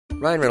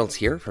Ryan Reynolds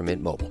here from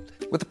Mint Mobile.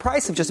 With the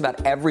price of just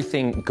about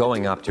everything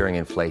going up during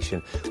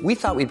inflation, we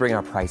thought we'd bring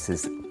our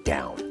prices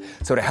down.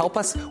 So to help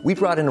us, we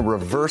brought in a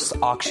reverse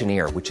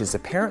auctioneer, which is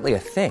apparently a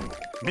thing.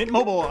 Mint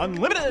Mobile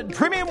Unlimited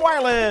Premium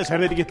Wireless. How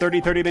to get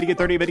 30, 30, bit to get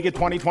 30, bit to get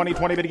 20, 20,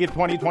 20, bit to get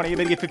 20, 20,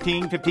 bit to get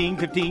 15, 15,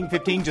 15,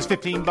 15, just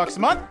 $15 a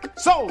month?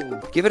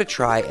 Sold! Give it a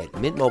try at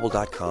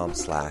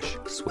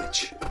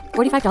mintmobile.com/switch.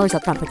 $45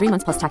 up front for 3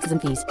 months plus taxes and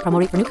fees. Promo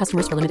rate for new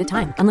customers for limited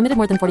time. Unlimited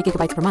more than 40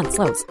 gigabytes per month.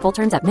 Slows full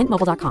terms at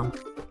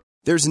mintmobile.com.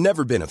 There's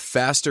never been a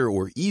faster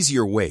or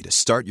easier way to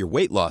start your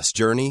weight loss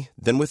journey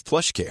than with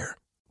PlushCare.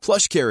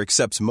 PlushCare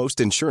accepts most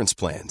insurance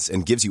plans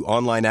and gives you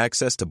online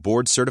access to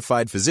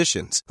board-certified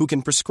physicians who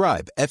can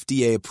prescribe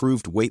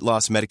FDA-approved weight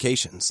loss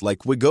medications like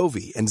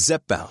Wegovy and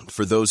Zepbound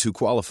for those who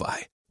qualify.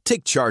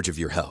 Take charge of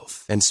your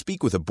health and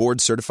speak with a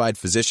board-certified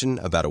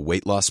physician about a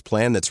weight loss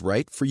plan that's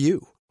right for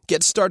you.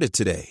 Get started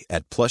today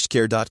at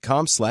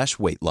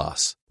plushcare.com/weight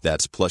loss.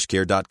 That's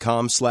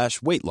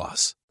plushcare.com/weight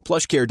loss.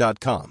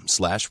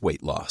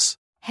 plushcare.com/weight loss.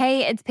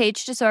 Hey, it's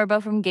Paige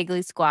DeSorbo from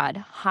Giggly Squad.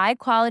 High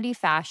quality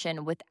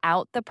fashion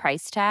without the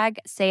price tag.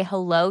 Say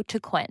hello to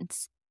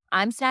Quince.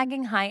 I'm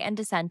snagging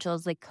high-end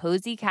essentials like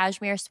cozy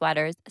cashmere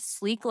sweaters,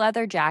 sleek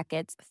leather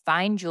jackets,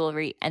 fine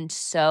jewelry, and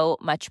so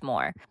much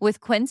more. With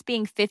Quince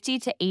being 50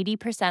 to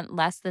 80%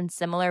 less than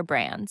similar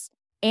brands.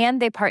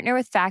 And they partner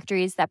with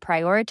factories that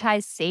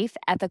prioritize safe,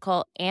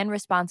 ethical, and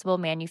responsible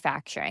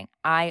manufacturing.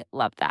 I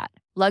love that.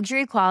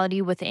 Luxury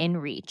quality within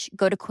reach.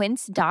 Go to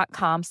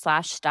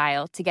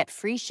quince.com/style to get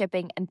free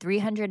shipping and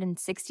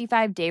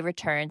 365-day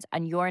returns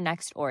on your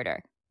next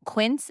order.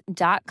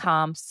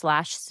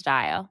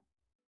 Quince.com/style.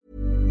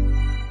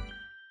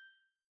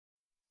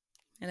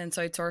 An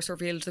inside source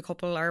revealed the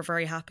couple are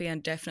very happy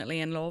and definitely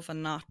in love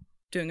and not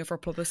doing it for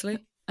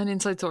publicity. An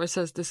inside source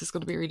says this is going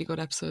to be a really good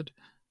episode.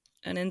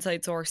 An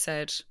inside source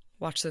said,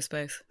 watch this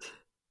space.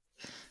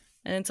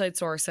 An inside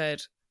source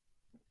said,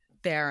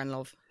 they are in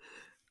love.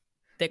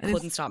 They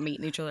couldn't stop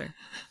meeting each other.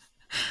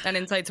 An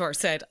inside source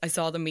said, I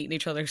saw them meeting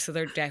each other, so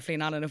they're definitely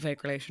not in a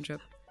fake relationship.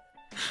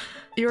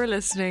 You're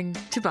listening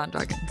to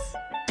Bandwagons.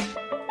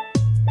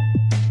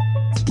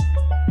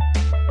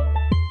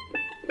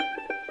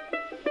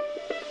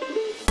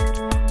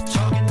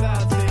 Talking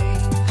about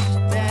things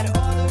that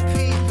other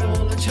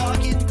people are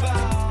talking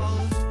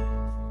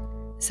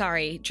about.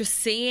 Sorry, just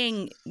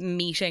saying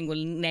meeting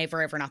will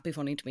never ever not be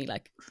funny to me.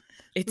 Like,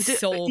 it's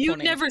so funny. You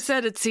never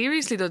said it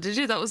seriously though, did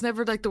you? That was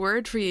never like the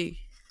word for you.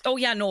 Oh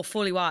yeah, no,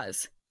 fully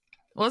was.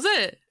 Was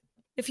it?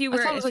 If you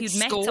were, if you'd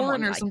met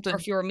someone or something, or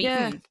if you were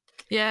meeting,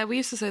 yeah, we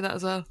used to say that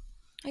as well.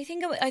 I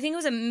think it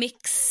was a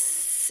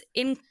mix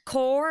in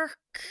Cork.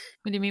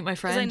 When you meet my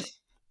friend,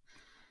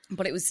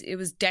 but it was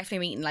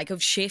definitely meeting. Like,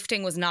 of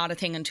shifting was not a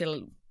thing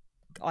until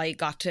I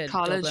got to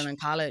Dublin and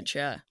college.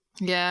 Yeah,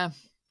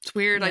 it's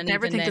weird. I'd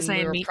never think of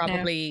saying meet.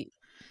 Probably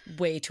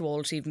way too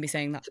old to even be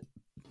saying that.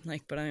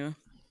 Like, but anyway,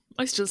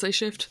 I still say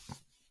shift.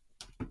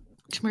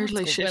 Come here,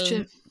 like shift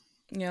you.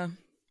 Yeah.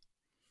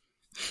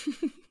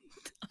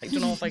 I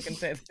don't know if I can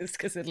say this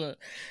because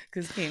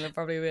Keane will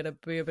probably be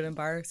a bit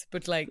embarrassed.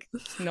 But like,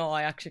 no,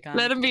 I actually can't.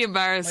 Let him be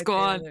embarrassed. Go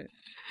on. Well,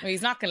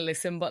 he's not going to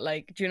listen. But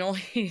like, do you know?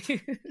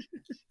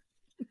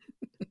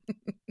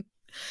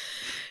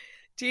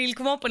 He'll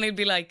come up and he'll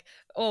be like,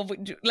 "Oh,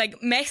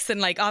 like messing,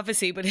 like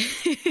obviously," but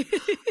he'll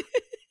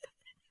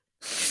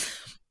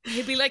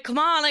be like, "Come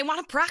on, I want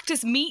to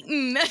practice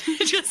meeting."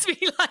 Just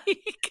be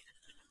like.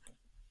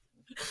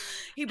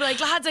 He'd be like,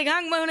 lads, I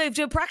can't go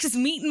to practice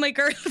meeting my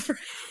girlfriend.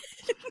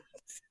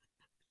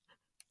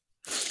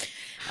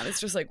 And it's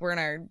just like, we're in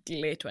our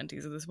late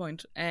 20s at this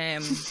point.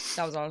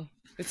 That was all.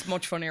 It's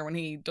much funnier when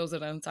he does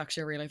it and it's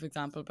actually a real life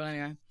example. But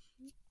anyway.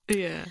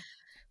 Yeah.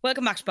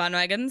 Welcome back to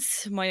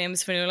Bandwagons. My name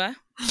is Fionnuala.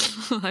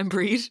 I'm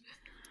Breed.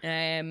 How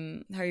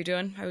are you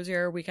doing? How was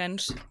your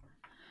weekend?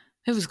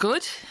 It was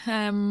good.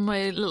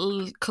 My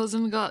little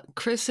cousin got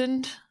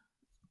christened.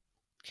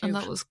 Cute. And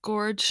that was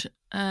gorge.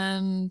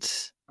 And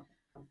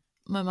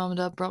my mum and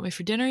dad brought me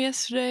for dinner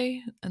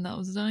yesterday, and that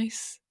was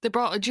nice. They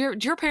brought. Do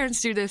your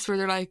parents do this where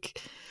they're like,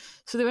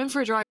 so they went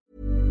for a drive?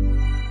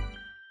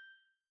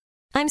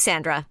 I'm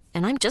Sandra,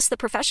 and I'm just the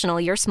professional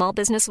your small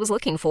business was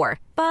looking for.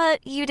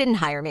 But you didn't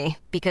hire me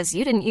because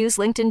you didn't use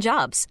LinkedIn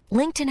Jobs.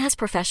 LinkedIn has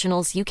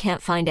professionals you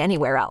can't find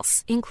anywhere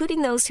else,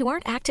 including those who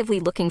aren't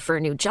actively looking for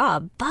a new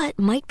job, but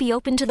might be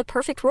open to the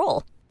perfect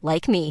role,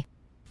 like me.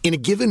 In a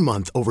given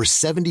month, over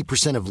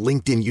 70% of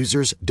LinkedIn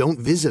users don't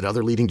visit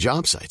other leading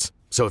job sites.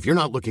 So if you're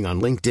not looking on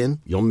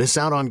LinkedIn, you'll miss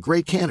out on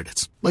great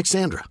candidates like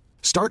Sandra.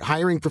 Start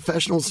hiring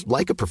professionals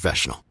like a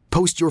professional.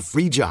 Post your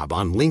free job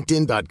on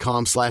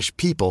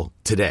linkedin.com/people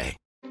today.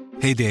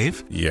 Hey,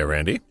 Dave. Yeah,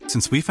 Randy.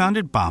 Since we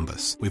founded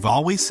Bombas, we've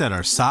always said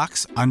our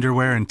socks,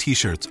 underwear, and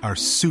T-shirts are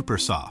super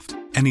soft.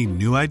 Any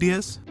new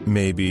ideas?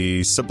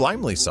 Maybe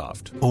sublimely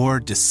soft. Or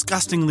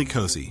disgustingly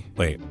cozy.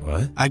 Wait,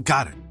 what? I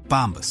got it.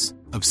 Bombas.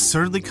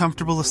 Absurdly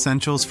comfortable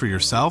essentials for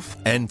yourself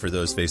and for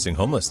those facing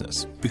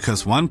homelessness.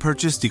 Because one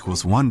purchased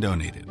equals one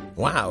donated.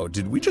 Wow,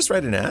 did we just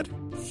write an ad?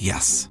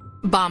 Yes.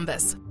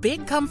 Bombas.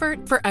 Big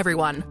comfort for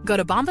everyone. Go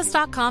to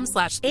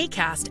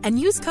bombas.com/ACAST and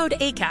use code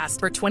ACAST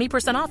for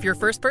 20% off your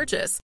first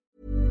purchase.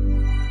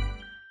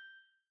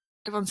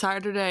 On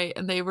Saturday,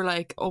 and they were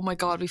like, oh my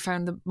God, we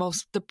found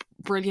the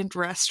brilliant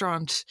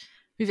restaurant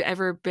we've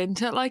ever been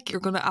to. Like, you're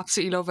going to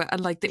absolutely love it.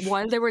 And like,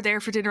 while they were there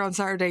for dinner on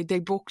Saturday, they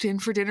booked in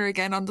for dinner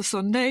again on the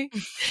Sunday.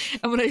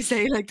 And when I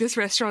say like this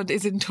restaurant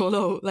is in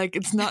Tullow, like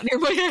it's not near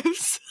my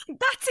house.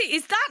 That's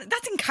it.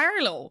 That's in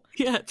Carlow?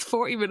 Yeah, it's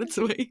 40 minutes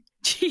away.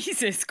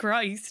 Jesus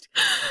Christ.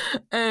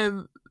 They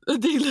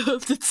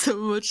loved it so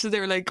much. So they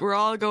were like, we're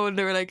all going.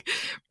 They were like,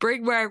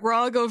 bring Mark, we're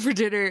all going for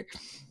dinner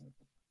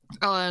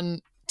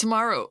on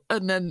tomorrow.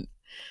 And then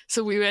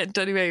so we went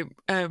anyway.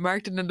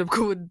 Mark didn't end up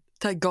going,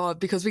 thank God,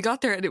 because we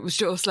got there and it was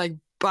just like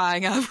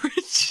bang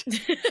average.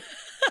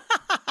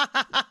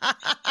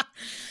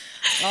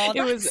 Oh,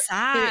 that's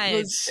sad. It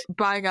was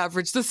bang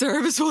average. The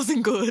service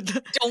wasn't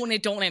good. Don't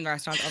name the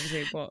restaurant,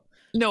 obviously, but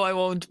no, I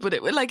won't. But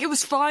it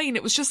was fine.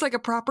 It was just like a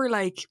proper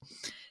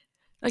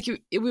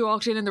we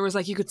walked in and there was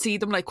like, you could see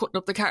them like cutting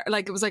up the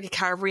like it was like a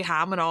carvery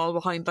ham and all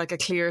behind like a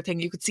clear thing.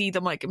 You could see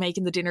them like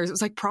making the dinners. It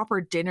was like proper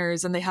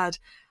dinners, and they had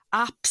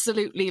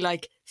absolutely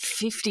like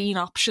 15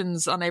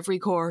 options on every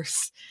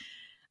course,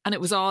 and it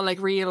was all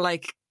like real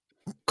like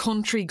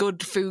country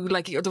good food.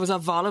 Like there was a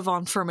vol au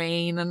vent for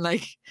Maine, and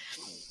like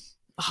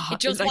it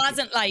just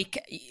wasn't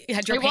like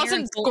had your it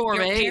parents wasn't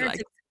gourmet.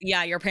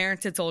 Your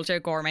parents had sold you a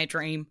gourmet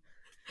dream.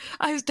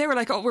 They were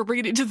like, oh, we're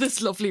bringing you to this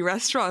lovely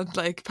restaurant,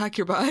 like pack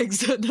your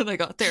bags. And then I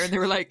got there and they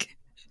were like,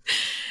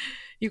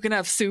 you can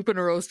have soup and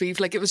a roast beef.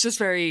 Like it was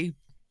just it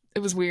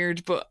was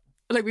weird, but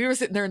like we were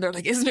sitting there and they're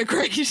like, isn't it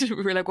great?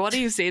 We were like, what are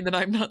you seeing that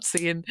I'm not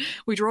seeing?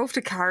 We drove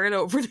to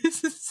Carlow for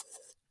this.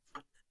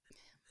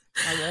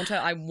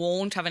 I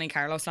won't have any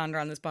Carlow slander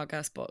on this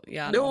podcast, but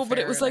yeah. No, but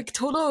it was like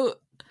Tullow.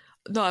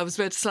 No, I was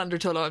about to slander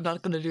Tullow. I'm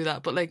not going to do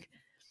that, but like.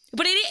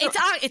 But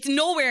it's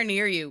nowhere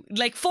near you.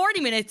 Like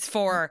 40 minutes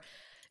for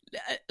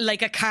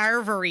like a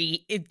carvery,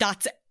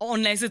 that's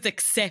unless it's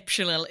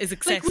exceptional, is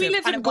excessive. Like we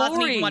live in and it wasn't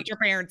Gorey. even what your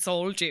parents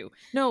sold you.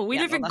 No, we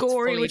live in that's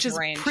Gorey, fully which is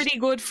deranged. pretty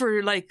good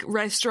for like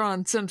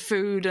restaurants and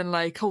food and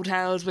like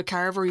hotels with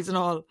carveries and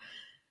all.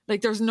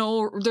 Like there's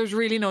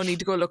really no need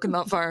to go looking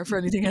that far for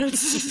anything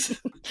else.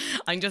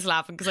 I'm just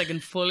laughing because I can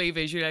fully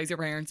visualize your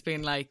parents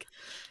being like,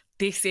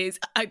 this is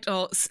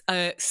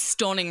a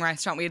stunning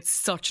restaurant. We had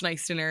such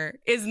nice dinner.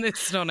 Isn't it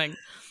stunning?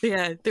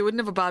 Yeah, they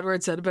wouldn't have a bad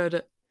word said about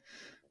it.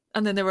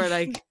 And then they were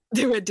like,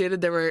 they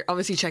were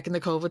obviously checking the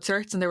COVID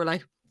certs, and they were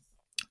like,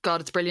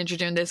 God, it's brilliant you're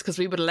doing this because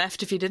we would have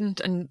left if you didn't.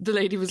 And the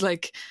lady was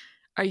like,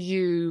 are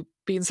you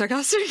being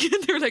sarcastic?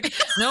 And they were like,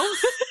 no.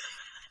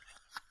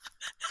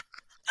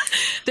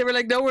 They were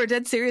like, no, we're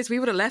dead serious. We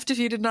would have left if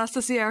you didn't ask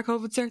to see our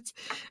COVID certs.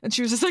 And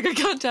she was just like, I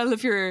can't tell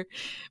if you're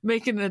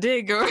making a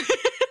dig or...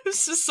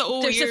 It's just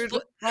so weird.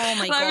 Oh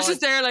my God. I was just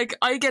there like,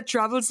 I get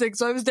travel sick,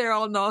 so I was there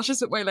all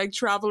nauseous with my like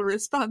travel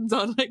wristbands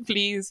on, like,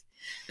 please.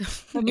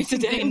 Let me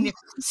sit down.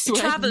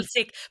 Travel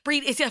sick.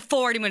 Breathe. It's a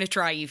 40-minute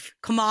drive.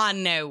 Come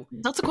on now.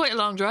 That's quite a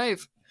long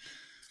drive.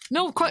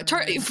 No, quite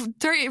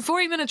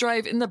 40-minute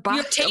drive in the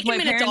back of my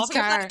parents'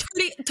 car.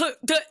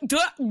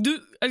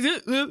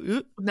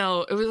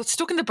 No, it was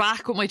stuck in the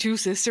back with my two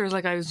sisters.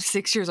 Like I was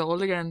 6 years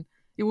old again.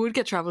 You would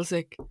get travel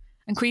sick.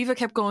 And Quiva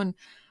kept going,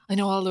 I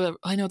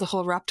know the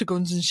whole rap to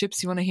Guns and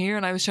Ships you want to hear,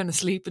 and I was trying to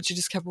sleep, but she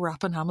just kept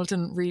rapping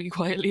Hamilton really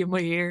quietly in my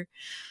ear. It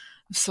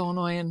was so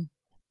annoying.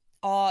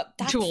 Oh,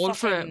 that's too old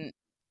for it.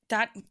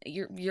 That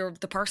you're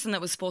the person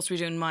that was supposed to be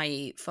doing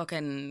my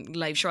fucking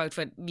live show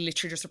outfit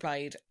literally just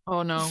replied.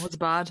 Oh no, it's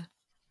bad.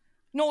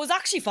 No, it was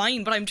actually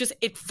fine, but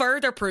it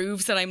further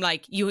proves that I'm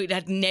like, you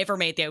had never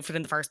made the outfit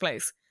in the first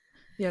place.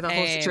 Yeah, that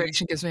whole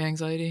situation gives me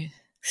anxiety.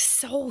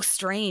 So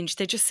strange.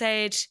 They just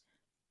said,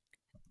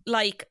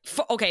 like,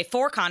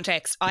 for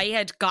context, I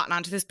had gotten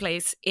onto this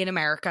place in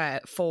America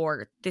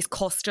for this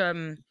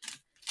custom,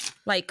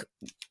 like,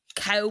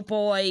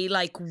 cowboy,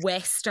 like,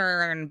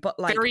 western, but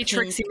like very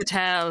Trixie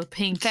Mattel,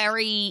 pink.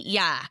 Very,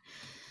 yeah.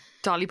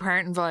 Dolly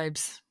Parton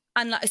vibes.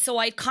 And so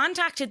I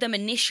contacted them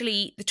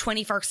initially the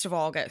 21st of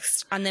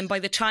August. And then by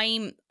the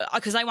time,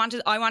 because I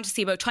wanted to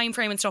see about time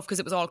frame and stuff because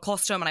it was all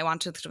custom and I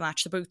wanted to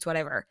match the boots,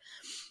 whatever.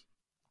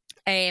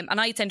 And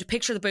I had sent a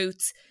picture of the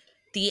boots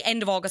the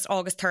end of August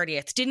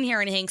 30th. Didn't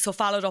hear anything, so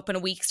followed up in a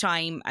week's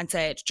time and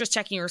said, just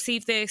checking you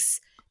received this.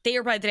 They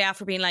replied the day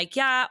after being like,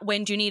 yeah,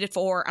 when do you need it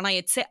for? And I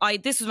had said,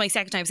 this was my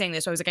second time saying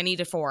this, so I was like, I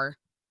need it for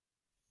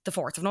the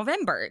 4th of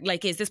November.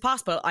 Like, is this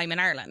possible? I'm in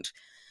Ireland.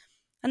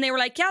 And they were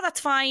like, yeah,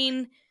 that's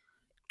fine.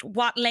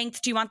 What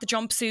length do you want the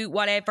jumpsuit?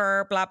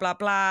 Whatever, blah, blah,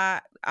 blah.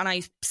 And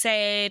I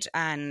said,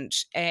 and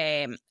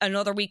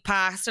another week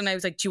passed and I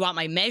was like, do you want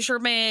my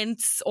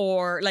measurements?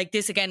 Or like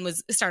this again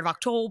was the start of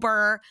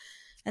October.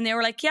 And they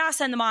were like, yeah,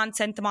 sent them on.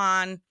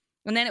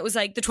 And then it was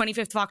like the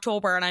 25th of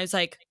October. And I was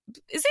like,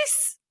 is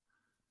this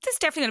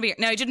definitely going to be here?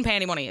 No, I didn't pay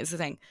any money is the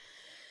thing.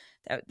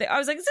 I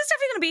was like, is this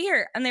definitely going to be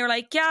here? And they were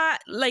like, yeah,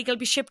 like it'll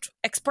be shipped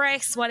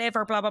express,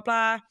 whatever, blah, blah,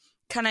 blah.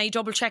 Can I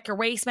double check your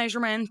waist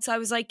measurements? I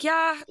was like,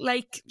 yeah,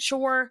 like,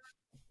 sure.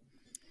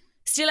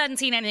 Still hadn't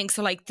seen anything.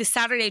 So like the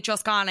Saturday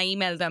just gone, I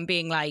emailed them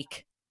being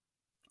like,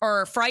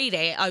 or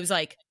Friday, I was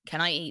like,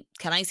 can I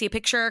see a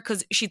picture?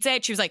 Because she'd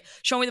said, she was like,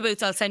 show me the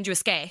boots, I'll send you a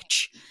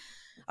sketch.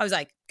 I was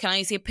like, can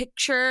I see a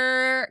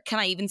picture? Can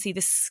I even see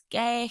the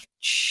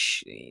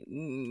sketch?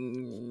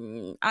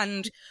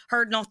 And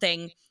heard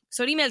nothing.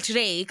 So I emailed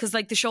today because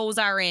like the shows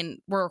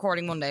we're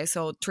recording Monday,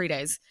 so 3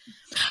 days.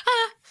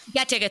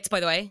 Get tickets,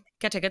 by the way.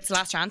 Get tickets,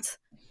 last chance.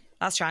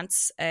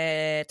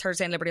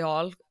 Thursday in Liberty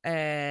Hall,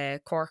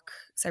 Cork,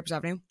 Cypress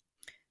Avenue.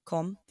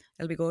 Come,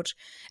 it'll be good.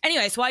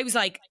 Anyway, so I was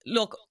like,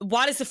 look,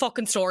 what is the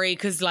fucking story?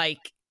 Because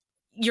like,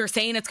 you're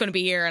saying it's going to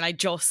be here and I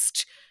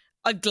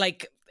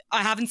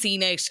haven't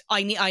seen it.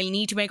 I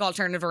need to make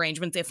alternative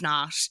arrangements if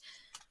not.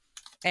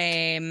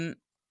 And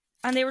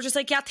they were just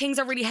like, yeah, things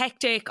are really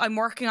hectic. I'm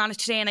working on it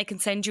today and I can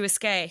send you a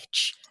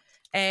sketch.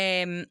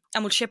 And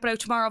we'll ship it out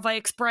tomorrow via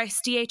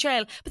Express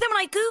DHL. But then when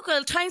I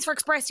Googled times for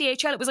Express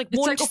DHL, it was like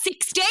 1 to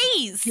 6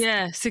 days.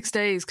 Yeah, 6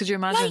 days. Could you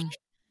imagine?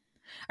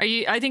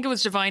 I think it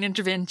was divine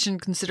intervention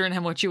considering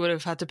how much you would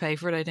have had to pay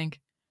for it, I think.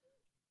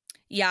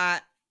 Yeah.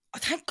 Oh,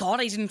 thank God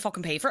I didn't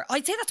fucking pay for it.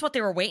 I'd say that's what they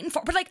were waiting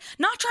for. But like,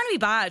 not trying to be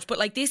bad, but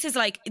like, this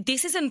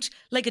isn't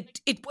like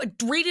it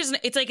really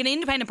isn't. It's like an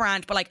independent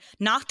brand, but like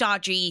not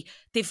dodgy.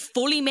 They've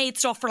fully made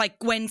stuff for like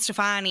Gwen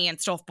Stefani and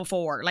stuff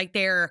before. Like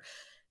they're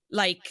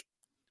like,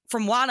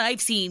 from what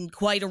I've seen,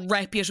 quite a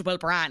reputable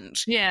brand.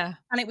 Yeah.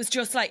 And it was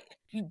just like,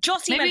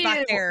 just maybe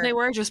back there. They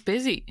were just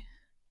busy.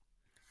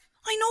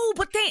 I know,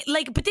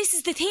 but this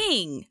is the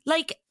thing.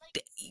 Like,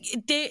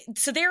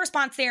 so their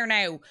response there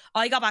now,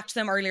 I got back to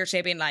them earlier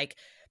today being like,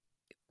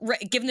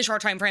 given the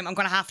short time frame, I'm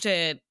going to have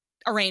to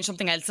arrange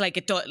something else. Like,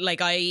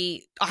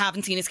 I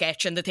haven't seen a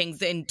sketch and the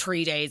things in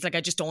 3 days. Like,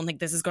 I just don't think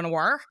this is going to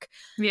work.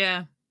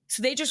 Yeah.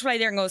 So they just reply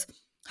there and goes,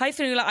 hi,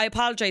 Fionnuala, I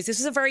apologise. This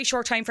was a very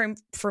short time frame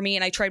for me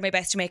and I tried my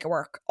best to make it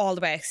work. All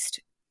the best.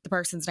 The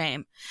person's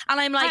name. And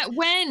I'm like...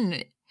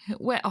 when?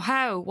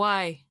 How?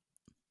 Why?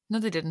 No,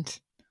 they didn't.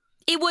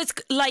 It was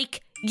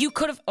like, you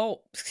could have...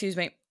 Oh, excuse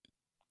me.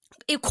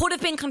 It could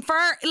have been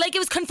confirmed. Like, it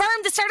was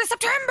confirmed the start of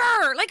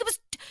September. Like, it was...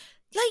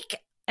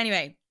 Like...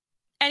 Anyway.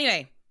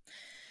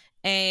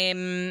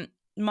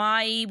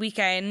 My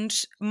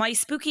weekend, my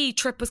spooky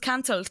trip was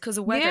cancelled because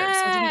of weather. Yeah. So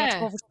I didn't get to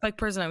go over to Spike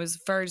Prison. I was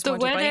very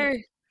disappointed.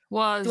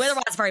 The weather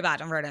was very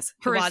bad, in fairness.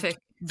 horrific. It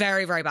was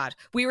very, very bad.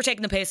 We were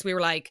taking the piss. We were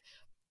like,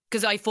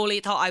 because I fully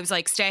thought, I was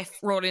like, Steph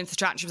wrote into the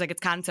chat and she was like,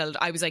 it's cancelled.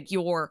 I was like,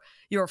 you're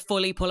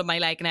fully pulling my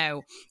leg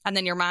now. And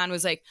then your man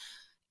was like,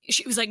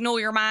 she was like, no,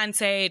 your man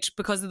said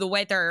because of the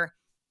weather,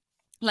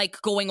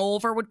 like going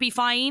over would be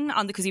fine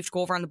because you have to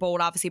go over on the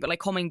boat obviously, but like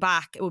coming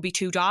back it would be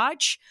too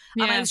dodge.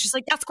 Yeah. And I was just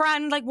like, that's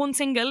grand, like one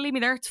single, leave me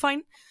there, it's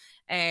fine.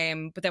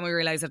 But then we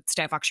realised that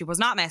Steph actually was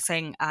not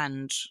messing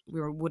and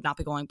would not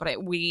be going,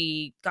 but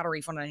we got a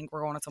refund. I think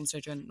we're going at some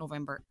stage in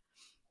November,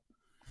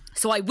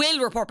 so I will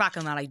report back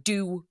on that. I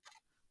do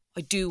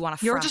want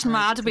to. You're just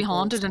mad to be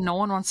haunted and no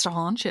one wants to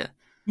haunt you.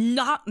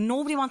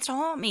 Nobody wants to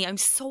haunt me. I'm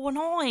so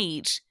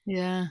annoyed.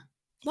 Yeah.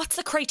 What's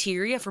the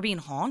criteria for being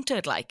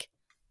haunted? Like,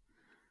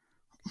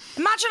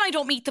 imagine I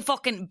don't meet the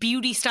fucking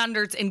beauty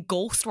standards in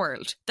Ghost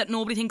World, that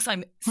nobody thinks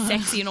I'm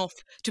sexy enough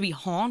to be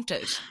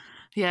haunted.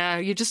 Yeah,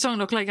 you just don't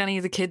look like any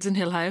of the kids in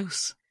Hill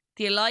House.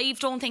 The alive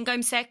don't think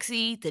I'm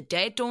sexy. The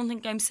dead don't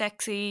think I'm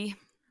sexy.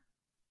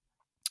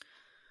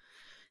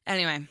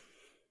 Anyway,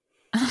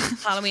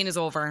 Halloween is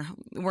over.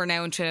 We're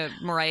now into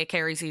Mariah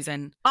Carey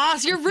season.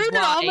 So you're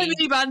ruining all my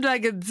mini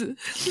bandwagons.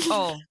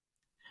 Oh.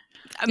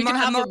 You can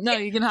have it. No,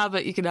 you can have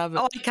it. You can have it.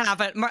 Oh, I can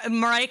have it.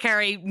 Mariah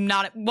Carey,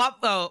 not... What?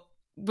 Oh,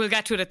 we'll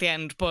get to it at the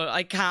end, but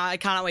I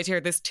cannot wait to hear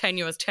this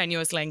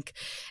tenuous link.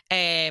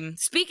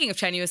 Speaking of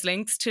tenuous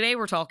links, today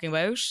we're talking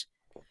about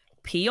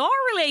PR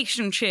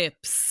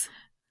relationships.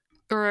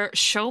 Or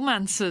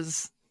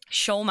showmances.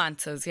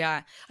 Showmances,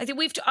 yeah. I think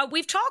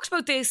we've talked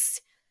about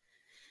this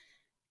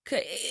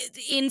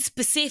in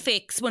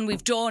specifics when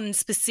we've done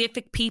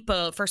specific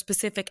people for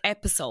specific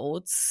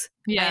episodes.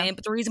 Yeah.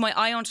 But the reason why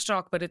I wanted to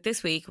talk about it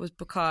this week was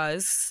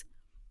because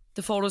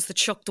the photos that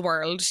shook the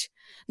world.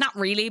 Not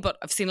really, but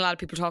I've seen a lot of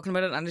people talking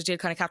about it and it did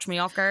kind of catch me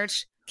off guard.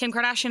 Kim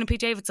Kardashian and Pete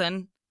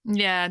Davidson.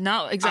 Yeah,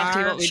 not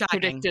exactly what we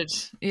predicted.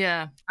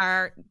 Yeah.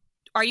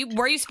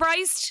 Were you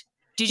surprised?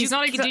 Did you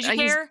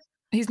care?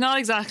 He's not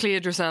exactly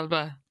Idris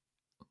Elba.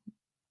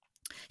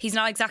 He's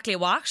not exactly a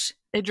what?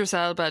 Idris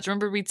Elba. Do you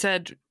remember we'd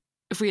said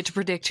if we had to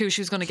predict who she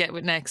was going to get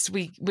with next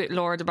week with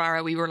Laura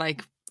DeBarra, we were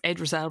like,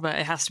 Idris Elba,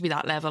 it has to be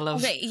that level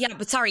of... Okay, yeah,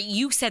 but sorry,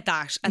 you said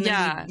that and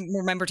then we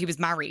remembered he was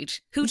married.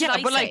 Who did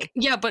I say?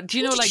 But do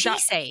you know, like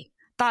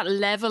that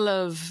level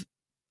of...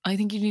 I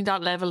think you need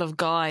that level of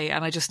guy,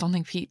 and I just don't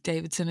think Pete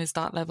Davidson is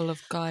that level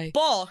of guy.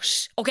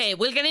 But, okay,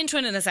 we'll get into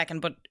it in a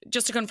second, but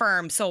just to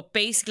confirm, so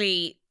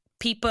basically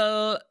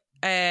people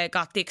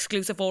got the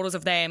exclusive photos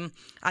of them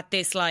at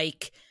this,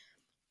 like,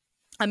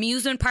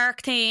 amusement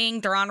park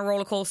thing. They're on a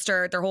roller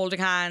coaster, they're holding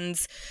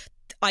hands.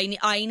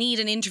 I need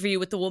an interview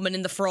with the woman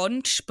in the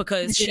front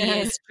because she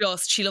looks so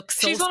scared.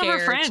 She's one of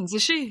her friends,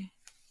 is she?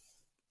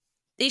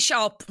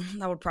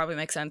 That would probably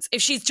make sense.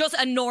 If she's just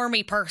a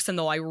normie person,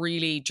 though, I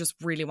really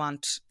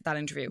want that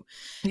interview.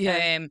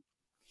 Yeah.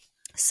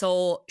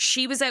 So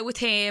she was out with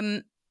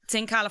him. It's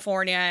in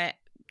California.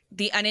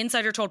 An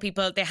insider told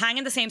people they hang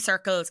in the same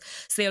circles,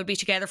 so they'll be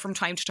together from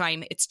time to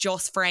time. It's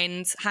just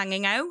friends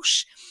hanging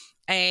out.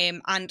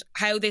 And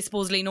how they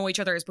supposedly know each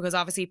other is because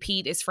obviously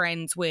Pete is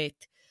friends with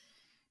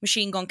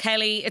Machine Gun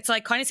Kelly. It's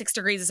like kind of 6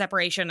 degrees of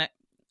separation.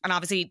 And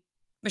obviously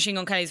Machine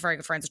Gun Kelly is very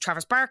good friends with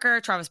Travis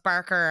Barker. Travis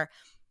Barker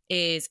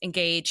is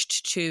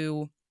engaged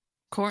to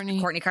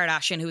Kourtney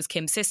Kardashian, who's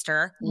Kim's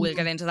sister. We'll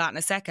get into that in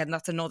a second.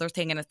 That's another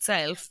thing in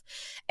itself.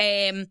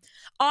 I'm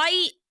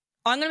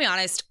going to be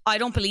honest, I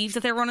don't believe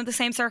that they're running the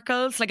same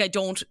circles. Like, I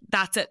don't,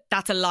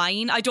 that's a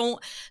line.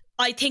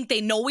 I think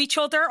they know each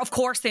other. Of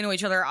course they know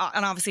each other.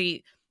 And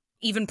obviously,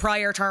 even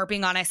prior to her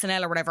being on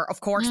SNL or whatever,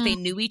 of course they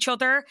knew each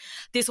other.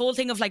 This whole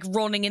thing of like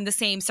running in the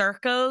same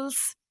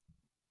circles,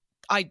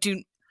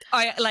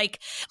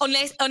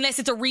 unless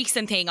it's a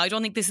recent thing. I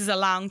don't think this is a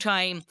long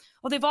time.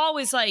 Well, they've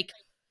always like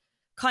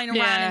kind of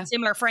ran in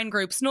similar friend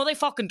groups. No, they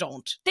fucking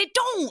don't. They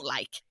don't,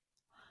 like.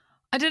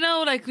 I don't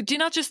know, like, do you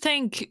not just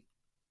think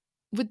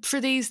for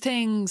these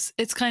things,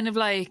 it's kind of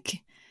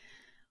like,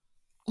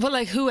 well,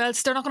 like, who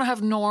else? They're not going to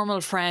have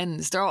normal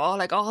friends. They're all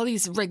like, all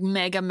these like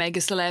mega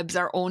celebs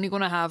are only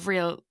going to have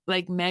real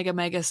like mega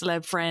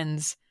celeb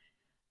friends.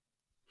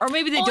 Or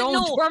maybe they don't.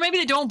 No. Or maybe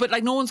they don't, but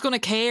like no one's going to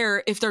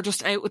care if they're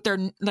just out with their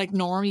like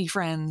normie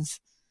friends.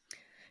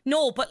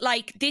 No, but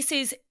like this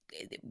is,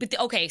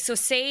 okay, so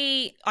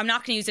say, I'm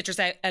not going to use Idris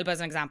Elba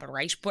as an example,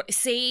 right? But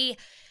say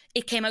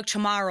it came out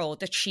tomorrow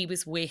that she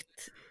was with,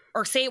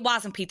 or say it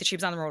wasn't Pete that she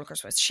was on the roller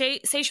coaster with. Say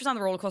she was on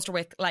the roller coaster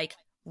with like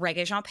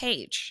Regé-Jean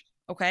Page,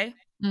 okay?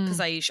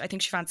 Because I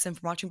think she fancied him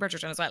from watching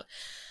Bridgerton as well.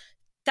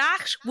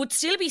 That would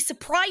still be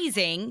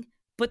surprising.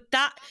 But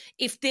that,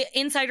 if the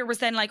insider was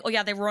then like, oh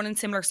yeah, they run in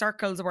similar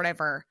circles or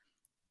whatever,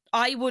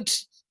 I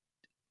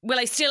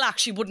still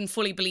actually wouldn't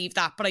fully believe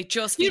that, but I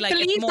just feel like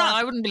it's more... that?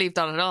 I wouldn't believe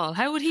that at all.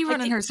 How would he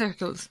run in her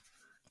circles?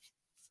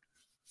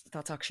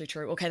 That's actually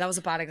true. Okay, that was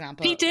a bad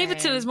example. Pete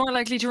Davidson is more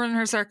likely to run in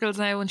her circles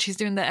now when she's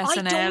doing the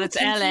SNL. It's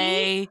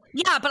LA.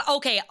 Yeah, but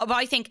okay, but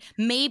I think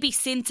maybe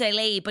since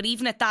LA, but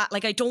even at that,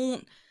 like I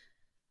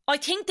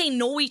think they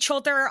know each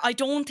other. I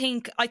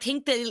think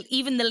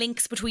even the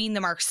links between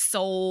them are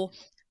so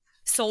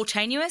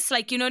tenuous,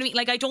 like, you know what I mean?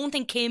 Like, I don't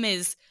think Kim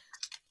is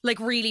like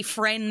really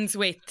friends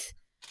with,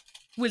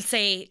 we'll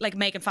say, like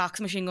Megan Fox,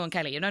 Machine Gun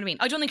Kelly, you know what I mean?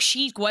 I don't think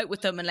she'd go out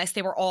with them unless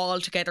they were all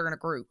together in a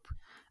group.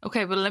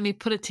 Okay, but let me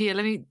put it to you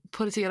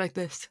like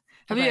this.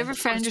 Have you ever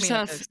found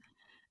yourself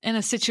in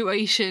a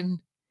situation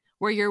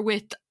where you're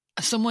with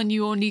someone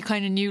you only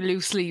kind of knew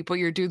loosely, but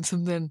you're doing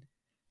something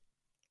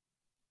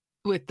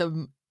with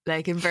them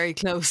like in very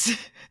close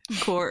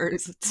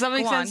quarters? Does that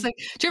make sense? Like,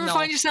 do you ever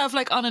find yourself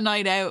like on a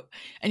night out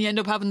and you end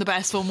up having the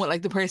best fun with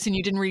like the person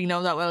you didn't really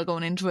know that well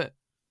going into it?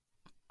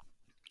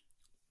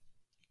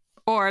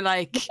 Or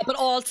like, but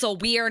also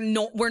we're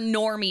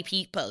normie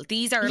people.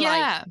 These are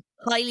like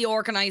highly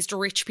organised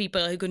rich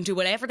people who can do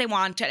whatever they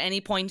want at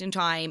any point in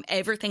time.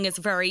 Everything is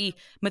very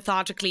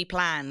methodically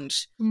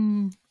planned.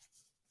 I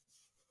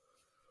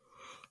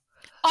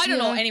don't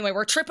know. Anyway,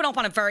 we're tripping up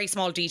on a very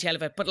small detail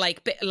of it, but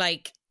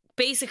like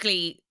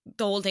basically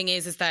the whole thing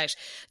is that,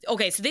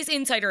 okay, so this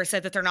insider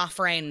said that they're not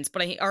friends,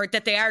 or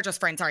that they are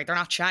just friends. Sorry, they're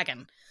not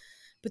shagging.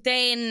 But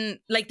then,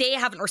 like, they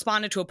haven't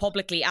responded to it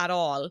publicly at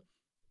all.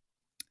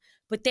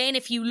 But then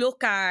if you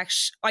look at,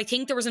 I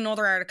think there was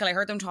another article, I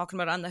heard them talking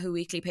about it on the Who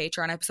Weekly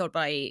Patreon episode,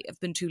 but I have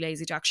been too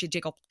lazy to actually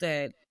dig up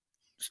the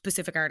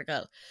specific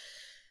article,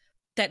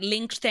 that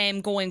linked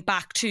them going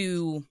back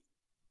to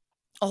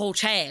a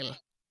hotel.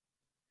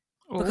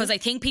 Because I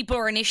think people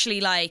were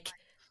initially like,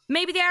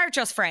 maybe they are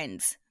just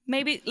friends.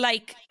 Maybe,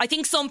 like, I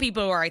think some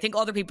people were. I think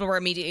other people were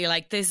immediately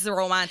like, this is a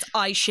romance.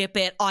 I ship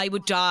it. I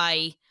would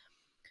die.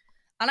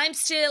 And I'm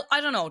still,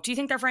 I don't know. Do you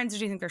think they're friends or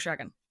do you think they're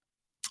shagging?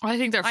 I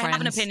think they're friends. I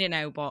have an opinion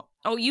now, but...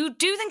 Oh, you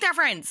do think they're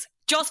friends?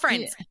 Just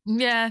friends?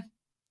 Yeah.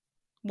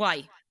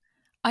 Why?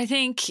 I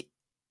think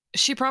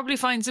she probably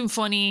finds him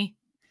funny.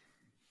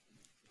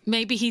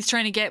 Maybe he's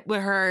trying to get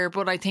with her,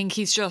 but I think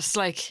he's just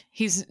like,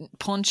 he's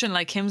punching.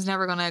 Like, Kim's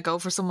never going to go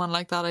for someone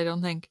like that, I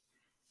don't think.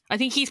 I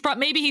think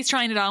maybe he's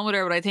trying it on with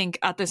her, but I think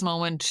at this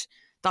moment,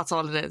 that's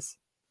all it is.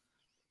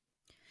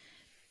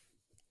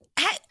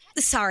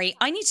 Sorry,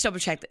 I need to double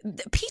check.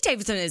 Pete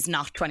Davidson is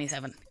not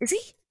 27, is he?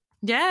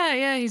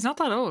 Yeah, he's not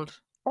that old.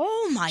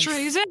 Oh my! Sure,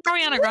 he's in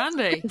Ariana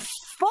Grande.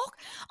 Fuck,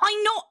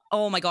 I know.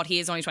 Oh my god, he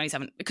is only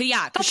 27.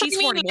 Yeah, because she's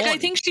 41. Like, I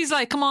think she's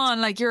like, come on,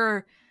 like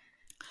you're.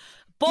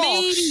 But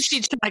maybe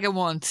she'd tag it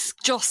once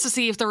just to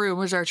see if the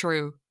rumors are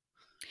true.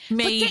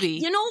 Maybe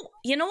you know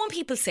when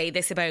people say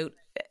this about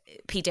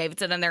Pete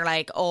Davidson and they're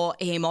like, oh,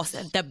 he must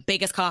have the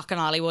biggest cock in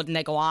Hollywood, and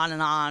they go on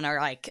and on, or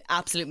like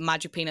absolute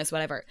magic penis,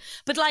 whatever.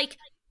 But like,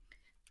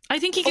 I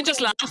think he can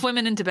just laugh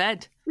women into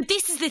bed.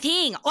 This is the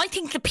thing. I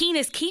think the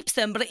penis keeps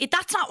them, but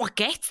that's not what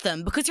gets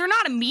them, because you're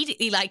not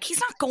immediately like, he's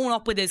not going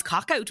up with his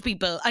cock out to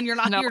people, and you're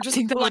not. No, you're just I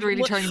think that would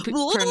really turn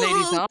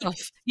ladies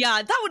off.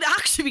 Yeah, that would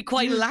actually be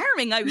quite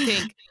alarming, I would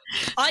think.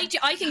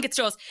 I think it's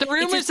just The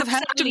rumours have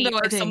helped him, though,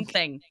 I or think.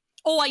 something.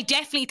 Oh, I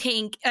definitely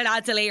think it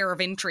adds a layer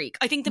of intrigue.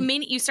 I think the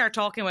minute you start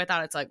talking about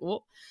that, it's like,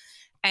 whoa.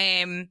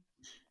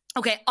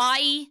 Okay,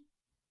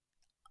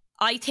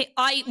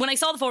 when I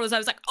saw the photos, I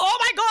was like, oh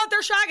my God,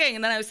 they're shagging.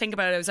 And then I was thinking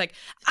about it. I was like,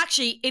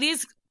 actually, it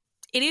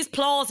is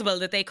plausible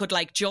that they could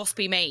like just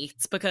be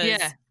mates because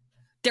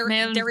there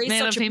is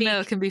male such and a female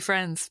big, can be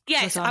friends.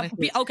 yes,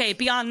 platonically. okay,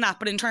 beyond that,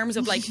 but in terms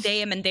of like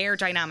them and their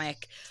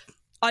dynamic,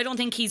 I don't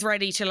think he's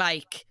ready to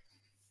like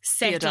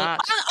settle. dad.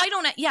 I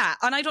don't,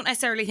 and I don't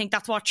necessarily think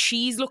that's what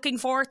she's looking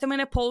for at the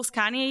minute post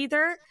Kanye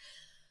either.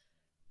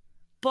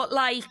 But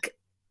like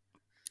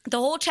the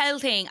hotel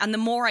thing, and the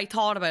more I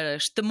thought about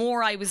it, the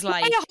more I was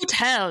like, Why a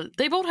hotel?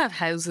 They both have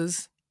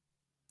houses.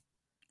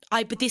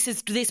 but this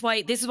is why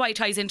it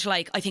ties into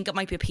like I think it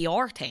might be a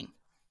PR thing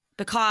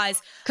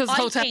because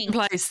Hotel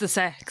implies the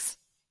sex.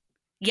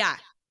 Yeah.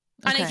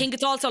 And Okay. I think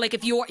it's also like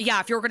if you're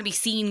going to be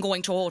seen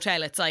going to a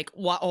hotel, it's like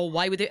why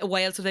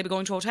else would they be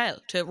going to a hotel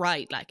to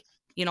ride, like,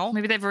 you know?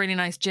 Maybe they have a really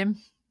nice gym.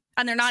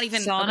 And they're not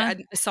even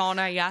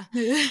sauna, yeah.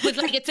 But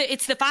like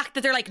it's the fact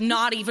that they're like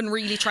not even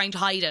really trying to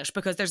hide it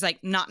because there's like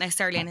not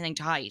necessarily anything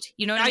to hide.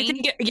 You know what I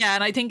mean?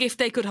 And I think if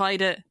they could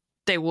hide it,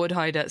 they would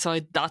hide it.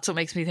 So that's what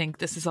makes me think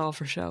this is all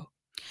for show.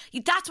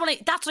 That's what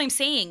I'm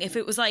saying. If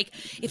it was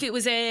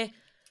a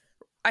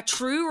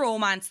true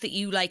romance that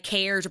you like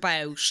cared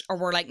about or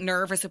were like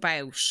nervous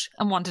about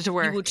and wanted to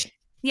work,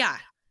 yeah.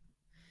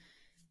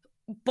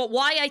 But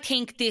why I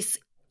think this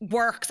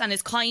works and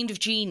is kind of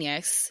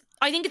genius,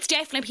 I think it's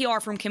definitely PR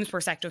from Kim's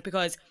perspective,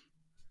 because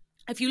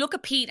if you look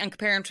at Pete and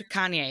compare him to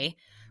Kanye,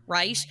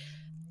 right?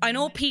 I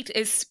know Pete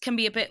can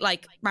be a bit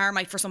like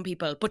Marmite for some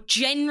people, but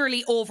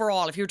generally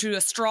overall, if you were to do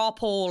a straw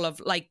poll of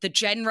like the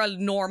general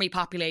normie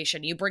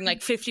population, you bring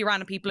like 50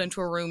 random people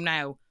into a room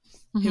now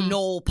who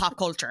know pop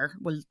culture,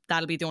 well,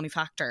 that'll be the only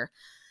factor.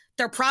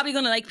 They're probably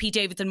going to like Pete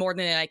Davidson more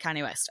than they like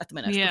Kanye West at the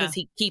minute because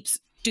he keeps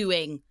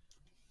doing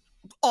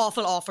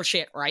awful, awful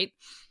shit, right?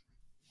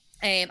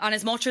 And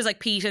as much as like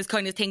Pete has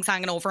kind of things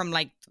hanging over him,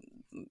 like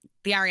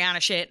the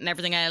Ariana shit and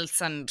everything else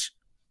and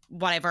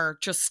whatever,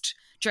 just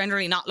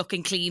generally not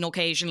looking clean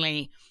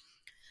occasionally,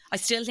 I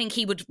still think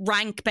he would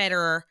rank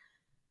better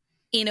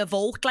in a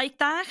vote like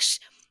that.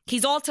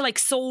 He's also like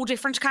so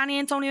different to Kanye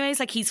in so many ways.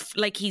 Like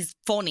he's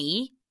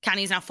funny.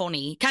 Kanye's not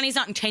funny. Kanye's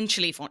not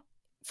intentionally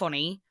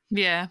funny.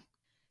 Yeah.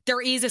 There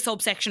is a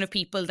subsection of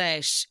people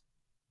that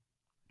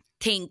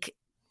think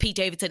Pete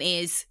Davidson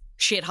is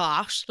shit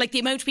hot. Like the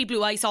amount of people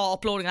who I saw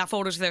uploading that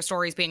photo to their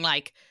stories being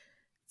like,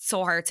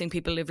 so hard seeing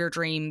people live your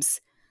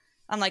dreams.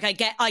 And like I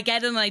get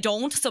it and I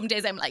don't. Some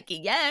days I'm like,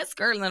 yes,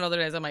 girl, and then other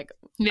days I'm like,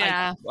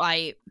 yeah,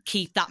 I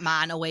keep that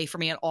man away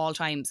from me at all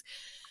times.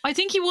 I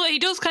think he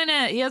does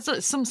he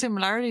has some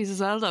similarities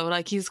as well though.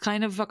 Like he's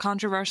kind of a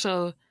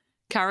controversial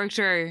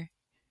character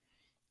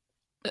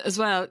as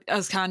well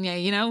as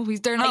Kanye, you know?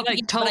 They're not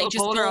like total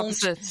polar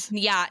opposites.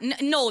 Yeah,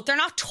 no, they're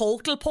not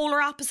total polar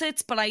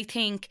opposites, but I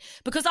think,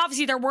 because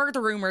obviously there were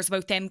the rumours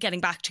about them getting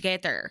back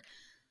together.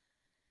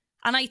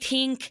 And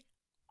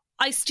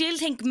I still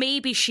think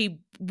maybe she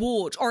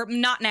would, or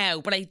not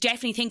now, but I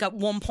definitely think at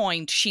one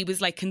point she was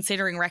like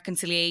considering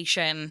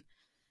reconciliation.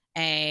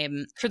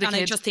 For the kids.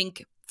 I just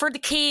think for the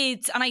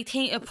kids, and I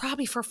think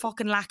probably for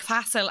fucking Lac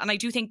Facile. And I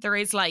do think there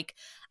is like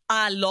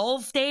a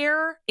love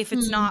there, if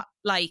it's not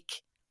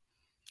like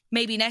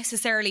maybe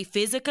necessarily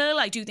physical.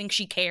 I do think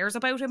she cares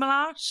about him a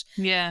lot.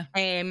 Yeah.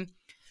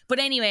 But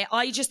anyway,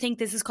 I just think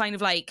this is kind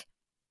of like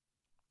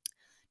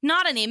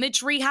not an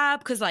image rehab,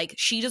 because like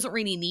she doesn't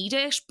really need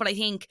it, but I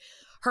think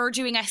her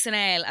doing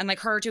SNL and like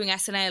her doing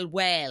SNL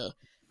well,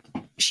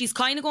 she's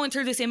kind of going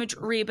through this image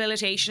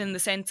rehabilitation in the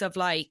sense of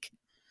like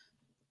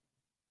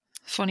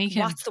funny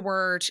Kim. What's the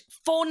word?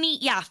 Funny,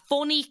 yeah,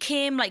 funny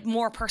Kim, like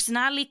more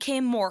personality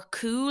Kim, more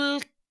cool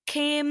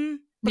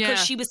Kim.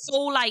 Because she was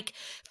so like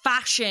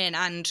fashion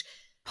and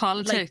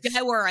politics, like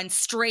dour and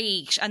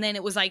straight, and then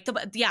it was like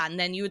and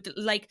then you would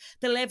like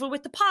the level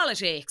with the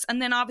politics,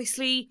 and then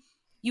obviously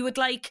you would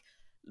like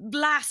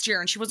last year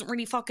and she wasn't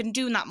really fucking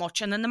doing that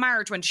much, and then the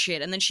marriage went to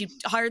shit, and then she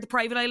hired the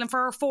private island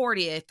for her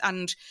 40th,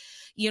 and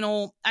you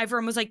know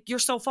everyone was like, you're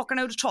so fucking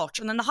out of touch,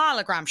 and then the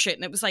hologram shit,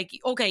 and it was like,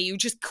 okay, you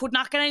just could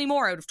not get any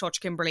more out of touch,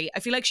 Kimberly.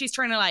 I feel like she's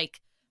trying to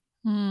like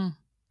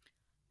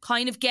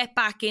kind of get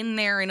back in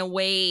there in a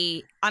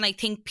way, and I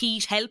think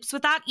Pete helps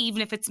with that,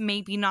 even if it's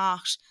maybe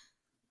not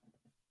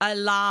a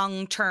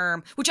long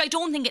term, which I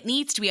don't think it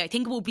needs to be. I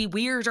think it would be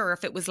weirder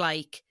if it was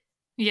like,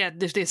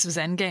 if this was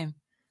Endgame.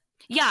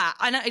 Yeah,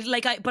 and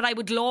but I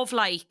would love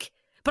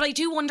but I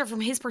do wonder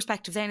from his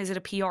perspective. Then is it a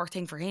PR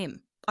thing for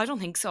him? I don't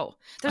think so.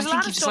 There's I a think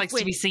lot he of just stuff likes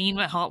to be seen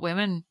with hot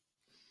women.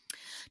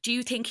 Do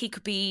you think he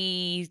could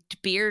be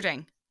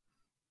bearding?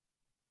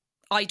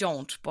 I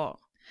don't, but.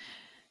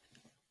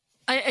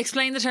 I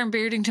explain the term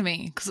bearding to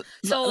me, because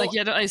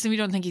I assume you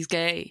don't think he's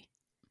gay.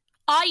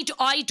 I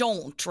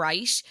don't,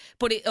 right?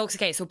 But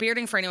okay, so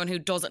bearding, for anyone who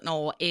doesn't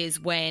know, is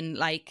when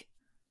like,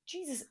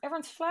 Jesus,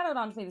 everyone's flat out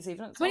onto me this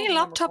evening. How many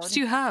laptops do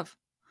you have?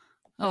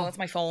 Oh, that's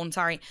my phone.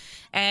 Sorry.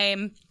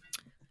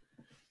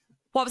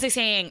 what was I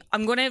saying?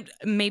 I'm going to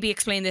maybe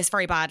explain this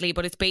very badly,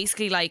 but it's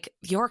basically like,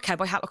 your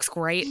cowboy hat looks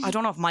great. I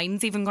don't know if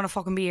mine's even going to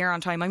fucking be here on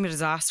time. I'm a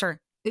disaster.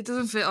 It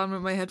doesn't fit on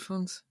with my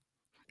headphones.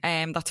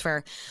 That's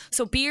fair.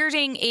 So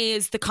bearding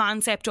is the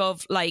concept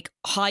of like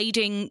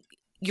hiding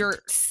your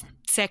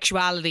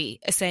sexuality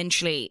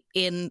essentially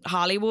in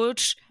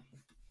Hollywood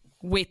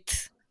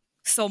with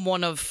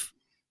someone of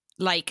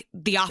like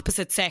the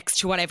opposite sex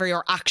to whatever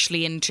you're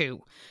actually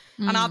into.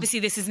 And obviously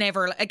this is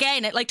never,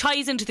 again, it like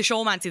ties into the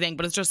showmancy thing,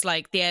 but it's just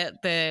like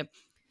the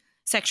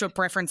sexual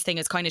preference thing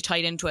is kind of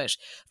tied into it.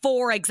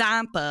 For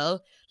example,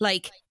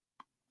 like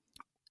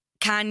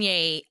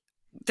Kanye,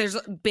 there's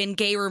been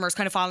gay rumours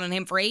kind of following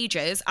him for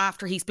ages.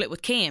 After he split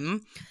with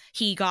Kim,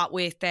 he got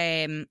with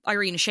Irina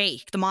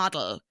Shayk, the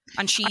model.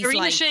 And she's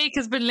Irina Shayk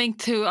has been linked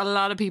to a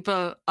lot of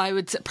people, I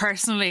would say,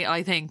 personally,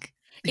 I think,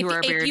 who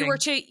are bearding.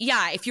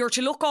 If you were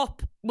to look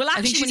up, well,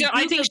 actually,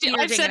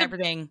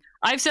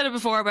 I've said it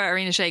before about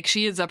Irina Shayk.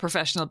 She is a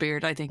professional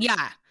beard, I think.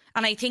 Yeah.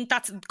 And I think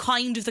that's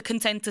kind of the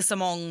consensus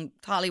among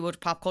Hollywood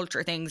pop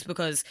culture things,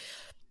 because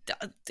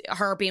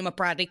her being with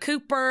Bradley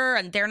Cooper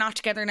and they're not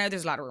together now.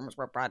 There's a lot of rumours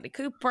about Bradley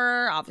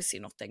Cooper. Obviously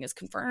nothing is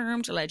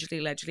confirmed.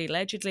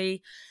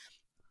 Allegedly.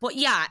 But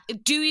yeah,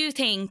 do you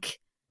think,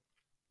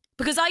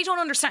 because I don't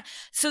understand.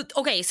 So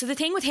the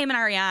thing with him and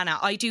Ariana,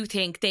 I do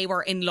think they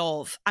were in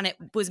love and it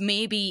was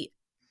maybe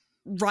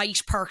right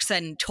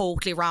person,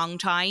 totally wrong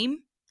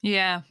time.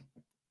 Yeah.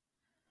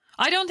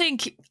 I don't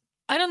think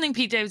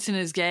Pete Davidson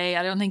is gay.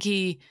 I don't think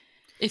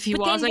if he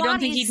was, I don't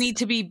think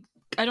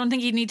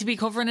he'd need to be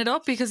covering it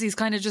up, because he's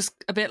kind of just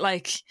a bit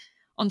like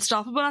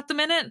unstoppable at the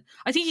minute.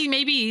 I think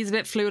he's a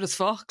bit fluid as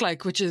fuck,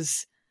 like, which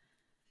is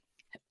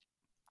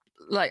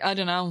like, I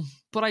don't know.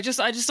 But I just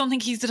don't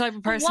think he's the type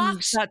of person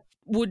that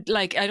would,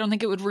 like, I don't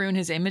think it would ruin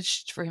his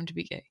image for him to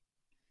be gay.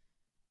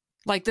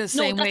 Like the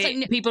same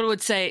way people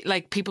would say,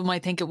 like, people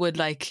might think it would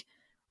like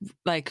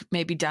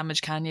maybe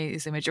damage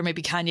Kanye's image, or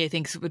maybe Kanye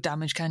thinks it would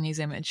damage Kanye's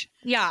image.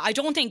 Yeah, I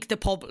don't think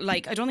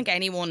I don't think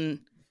anyone,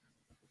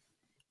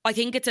 I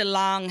think it's a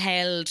long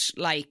held,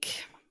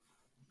 like,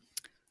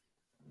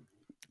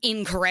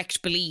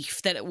 incorrect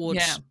belief that it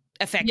would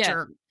affect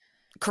your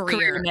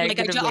career. Like,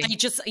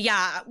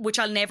 which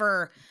I'll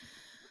never,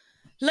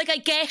 like, I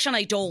get and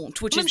I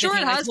don't, which I'm sure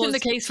it has been the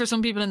case for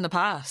some people in the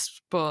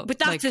past, but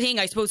that's like, the thing.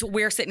 I suppose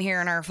we're sitting here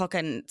in our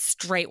fucking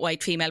straight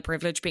white female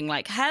privilege being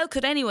like, how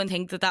could anyone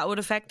think that would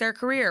affect their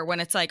career, when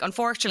it's like,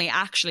 unfortunately,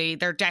 actually,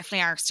 there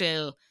definitely are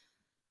still,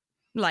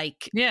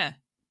 like,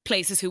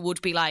 places who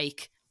would be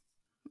like,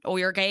 oh,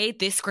 you're gay,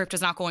 this script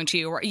is not going to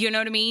you, or, you know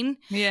what I mean?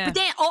 Yeah. But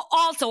then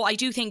also, I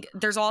do think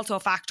there's also a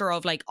factor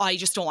of like, I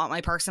just don't want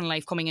my personal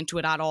life coming into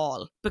it at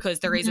all, because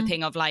there is a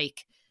thing of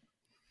like,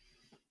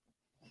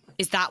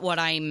 is that what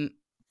I'm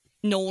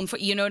known for?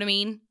 You know what I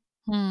mean?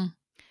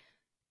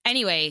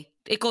 Anyway,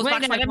 it goes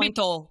back to my point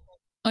though.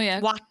 Oh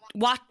yeah.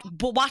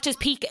 What does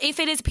Pete,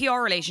 if it is a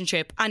PR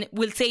relationship, and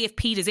we'll say if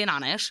Pete is in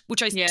on it,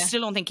 which I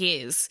still don't think he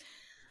is,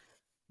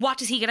 what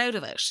does he get out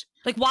of it?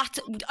 Like, what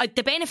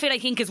the benefit I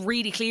think is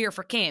really clear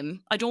for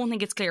Kim. I don't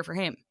think it's clear for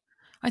him.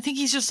 I think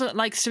he's just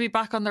likes to be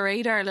back on the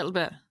radar a little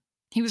bit.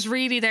 He was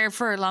really there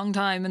for a long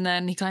time, and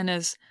then he kind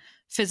of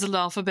fizzled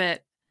off a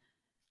bit.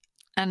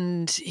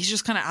 And he's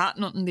just kind of at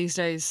nothing these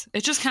days.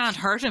 It just can't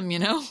hurt him, you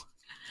know?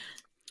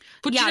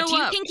 But yeah, you know do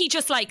you think he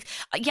just like,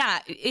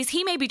 is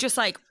he maybe just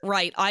like,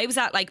 right, I was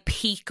at like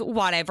peak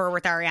whatever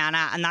with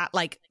Ariana and that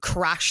like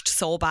crashed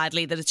so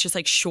badly that it's just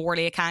like,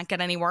 surely it can't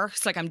get any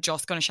worse. Like, I'm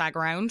just going to shag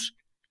around.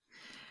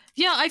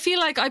 Yeah, I feel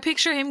like I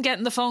picture him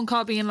getting the phone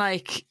call being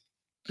like,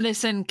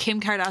 listen, Kim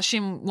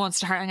Kardashian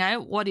wants to hang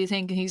out. What do you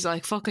think? And he's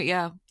like, fuck it,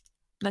 yeah,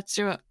 let's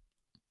do it.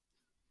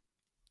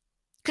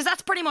 Because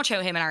that's pretty much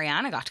how him and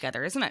Ariana got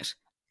together, isn't it?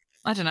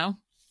 I don't know.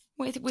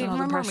 Wait,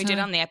 remember when we did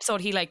on the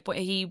episode,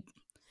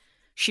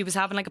 she was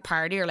having like a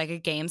party or like a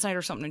games night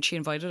or something, and she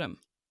invited him.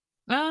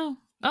 Oh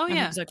and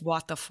yeah. He was like,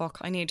 what the fuck?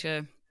 I need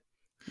to.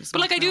 But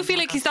like, I do feel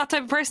like he's that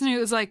type of person who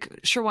is like,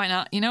 sure, why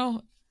not? You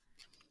know?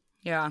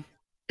 Yeah.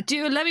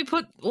 Let me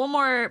put one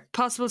more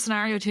possible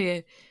scenario to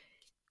you.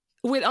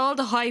 With all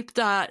the hype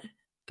that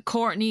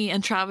Courtney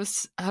and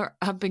Travis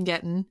have been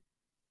getting,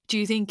 do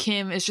you think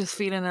Kim is just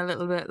feeling a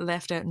little bit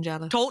left out and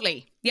jealous?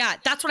 Totally. Yeah,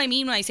 that's what I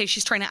mean when I say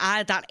she's trying to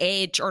add that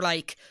edge or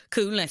like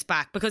coolness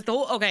back. Because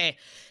to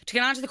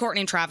get on to the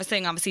Courtney and Travis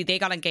thing, obviously they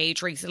got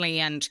engaged recently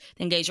and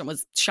the engagement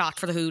was shot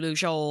for the Hulu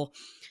show.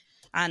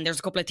 And there's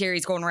a couple of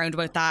theories going around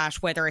about that,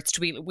 whether it's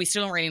to be, we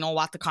still don't really know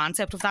what the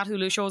concept of that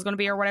Hulu show is going to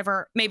be or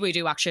whatever. Maybe we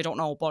do, actually, I don't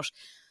know. But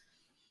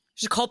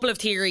there's a couple of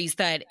theories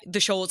that the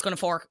show is going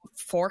to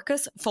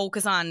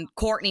focus on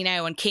Courtney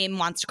now, and Kim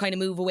wants to kind of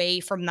move away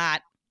from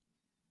that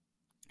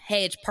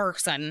head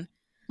person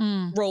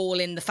role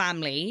in the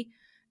family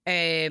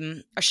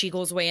as she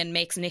goes away and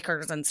makes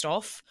knickers and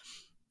stuff.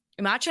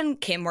 Imagine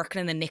Kim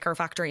working in the knicker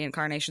factory in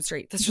Coronation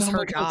Street. That's just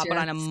her job, but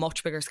on a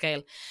much bigger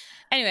scale.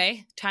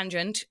 Anyway,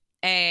 tangent.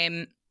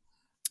 I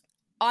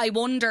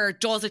wonder,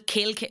 does it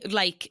kill Kim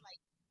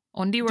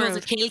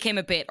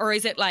a bit, or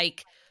is it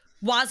like,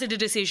 was it a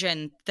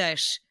decision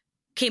that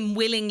Kim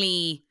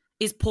willingly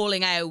is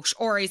pulling out,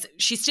 or is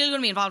she's still going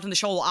to be involved in the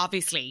show,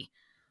 obviously.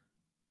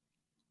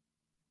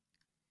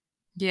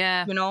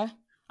 Yeah. You know?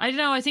 I don't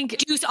know. I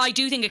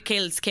do think it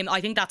kills Kim.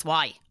 I think that's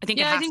why. I think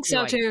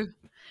so too.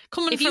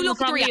 Coming from a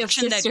family of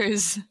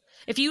sisters.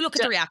 If you look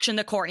at the reaction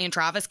that Courtney and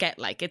Travis get,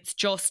 like, it's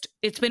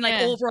been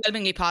like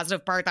overwhelmingly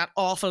positive, bar that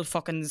awful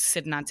fucking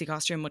Sid and Nancy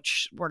costume,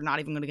 which we're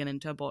not even going to get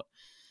into, but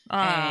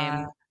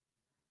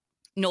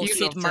no,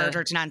 Sid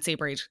murdered Nancy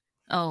Breed.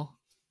 Oh.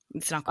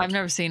 It's not good. I've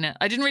never seen it.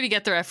 I didn't really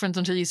get the reference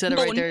until you said it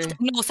right there.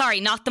 No, sorry,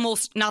 not the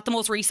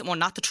most recent one,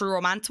 not the True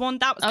Romance one.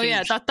 That was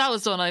cute. that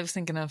was the one I was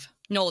thinking of.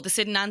 No, the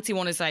Sid and Nancy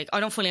one is like, I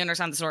don't fully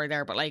understand the story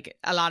there, but like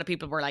a lot of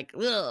people were like,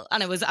 ugh,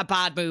 and it was a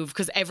bad move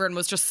because everyone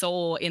was just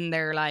so in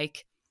there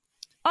like,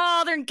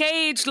 oh, they're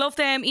engaged, love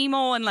them,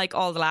 emo, and like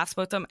all the laughs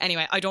about them.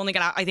 Anyway, I don't think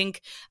I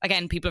think,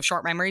 again, people have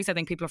short memories. I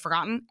think people have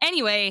forgotten.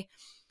 Anyway,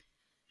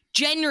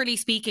 generally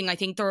speaking, I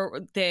think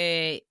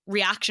the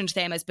reaction to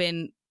them has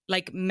been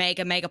like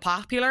mega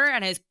popular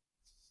and has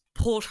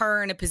put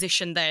her in a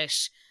position that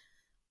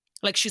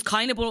like she's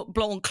kind of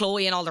blowing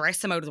Chloe and all the rest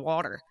of them out of the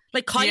water.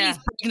 Like Kylie's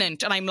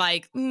pregnant and I'm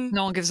like,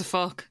 no one gives a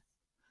fuck.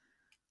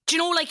 Do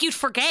you know, like you'd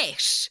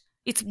forget.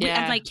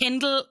 And like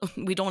Kendall,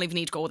 we don't even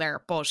need to go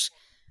there, but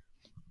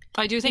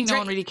I do think no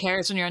one really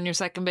cares when you're on your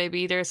second baby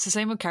either. It's the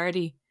same with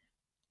Cardi.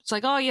 It's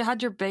like, oh, you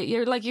had your baby.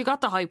 You're like, you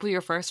got the hype with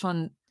your first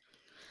one,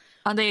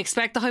 and they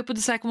expect the hype with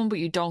the second one, but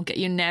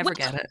you never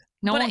get it.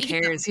 No one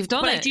cares. You've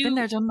done it. Been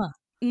there, done that.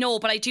 No,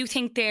 but I do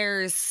think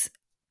there's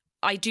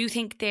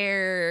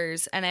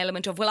an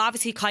element of, well,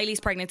 obviously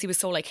Kylie's pregnancy was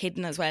so like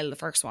hidden as well, the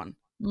first one.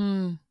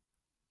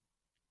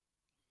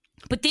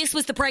 But this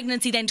was the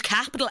pregnancy then to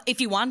capital,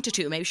 if you wanted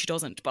to. Maybe she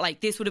doesn't, but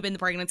like this would have been the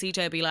pregnancy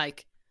to be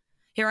like,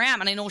 here I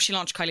am. And I know she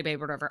launched Kylie Baby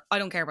or whatever. I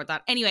don't care about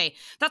that. Anyway,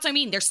 that's what I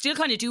mean. They're still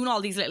kind of doing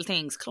all these little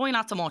things. Chloe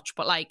not so much,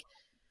 but like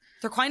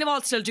they're kind of all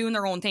still doing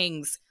their own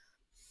things.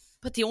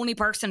 But the only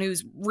person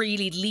who's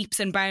really leaps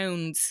and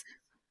bounds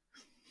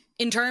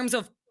in terms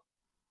of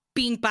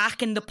being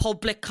back in the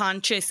public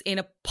conscious in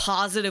a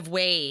positive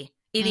way,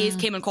 it is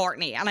Kim and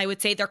Courtney. And I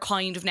would say they're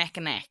kind of neck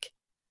and neck.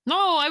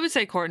 No, I would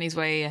say Courtney's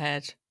way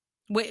ahead.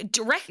 Wait,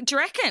 do you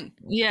reckon?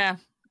 Yeah.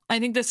 I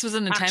think this was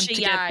an attempt to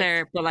get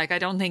there, but like I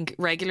don't think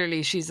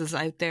regularly she's as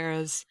out there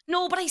as...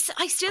 No, but I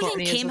still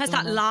Courtney think Kim has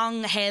that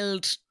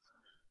long-held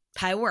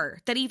power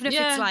that even if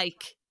it's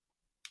like...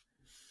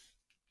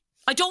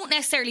 I don't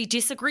necessarily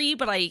disagree,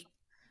 but I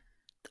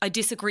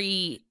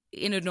disagree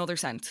in another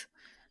sense.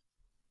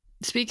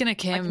 Speaking of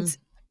Kim,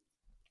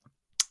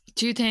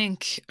 do you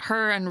think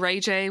her and Ray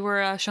J were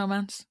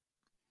showmans?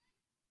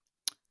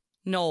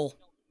 No.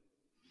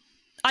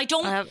 I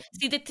don't...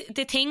 See,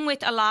 the thing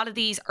with a lot of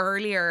these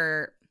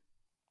earlier...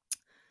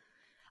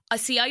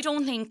 I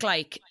don't think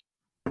like...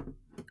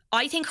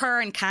 I think her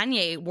and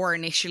Kanye were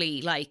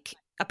initially like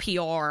a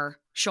PR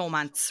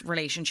showmance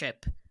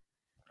relationship.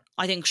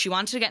 I think she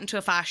wanted to get into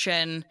a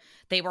fashion.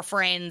 They were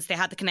friends. They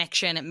had the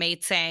connection. It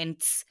made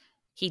sense.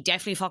 He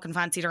definitely fucking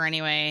fancied her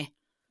anyway.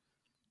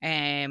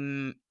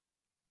 I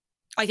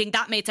think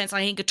that made sense.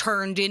 I think it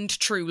turned into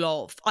true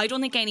love. I don't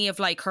think any of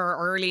like her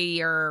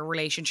earlier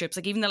relationships,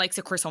 like even the likes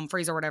of Chris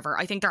Humphries or whatever,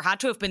 I think there had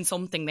to have been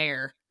something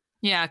there.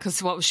 Yeah,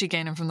 because what was she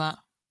gaining from that?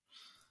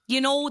 You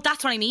know,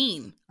 that's what I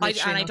mean. I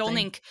don't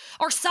think...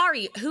 Or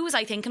sorry, who was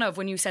I thinking of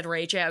when you said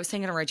Ray J? I was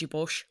thinking of Reggie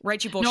Bush.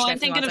 Reggie Bush. No, I'm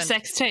thinking of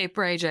Sex Tape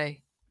Ray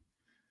J.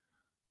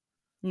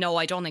 No,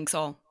 I don't think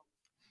so.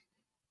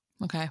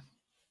 Okay.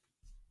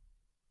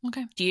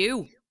 Do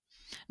you?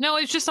 No,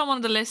 it's just on one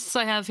of the lists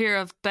I have here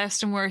of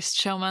best and worst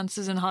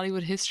showmances in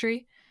Hollywood history.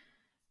 It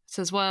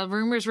says, while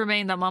rumours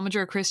remain that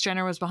momager Kris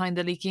Jenner was behind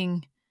the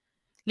leaking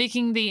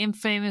the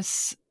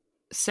infamous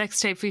sex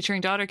tape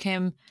featuring daughter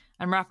Kim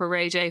and rapper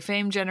Ray J,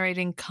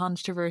 fame-generating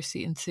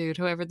controversy ensued.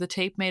 However, the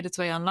tape made its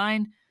way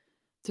online.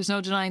 There's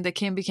no denying that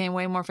Kim became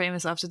way more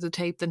famous after the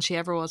tape than she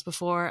ever was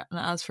before. And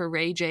as for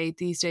Ray J,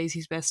 these days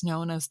he's best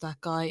known as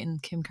that guy in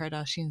Kim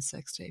Kardashian's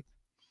sex tape.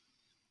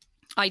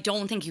 I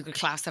don't think you could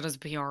class that as a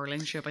PR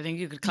relationship. I think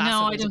you could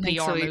class it as a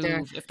PR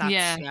move. If that's,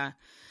 yeah.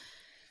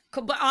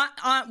 But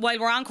while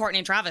we're on Courtney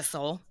and Travis,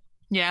 though.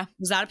 Yeah.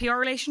 Was that a PR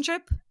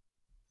relationship?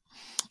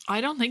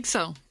 I don't think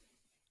so.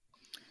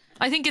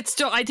 I think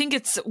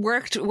it's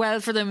worked well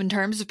for them in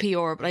terms of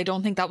PR, but I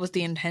don't think that was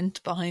the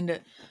intent behind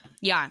it.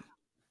 Yeah.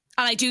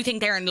 And I do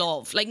think they're in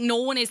love. Like,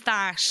 no one is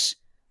that...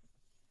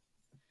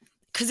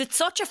 Because it's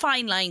such a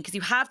fine line, because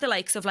you have the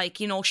likes of, like,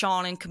 you know,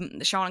 Sean and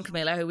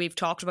Camilla, who we've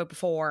talked about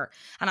before,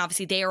 and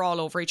obviously they're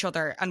all over each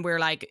other, and we're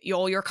like,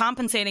 yo, you're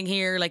compensating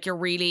here, like, you're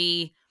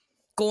really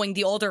going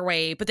the other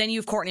way. But then you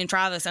have Courtney and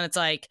Travis, and it's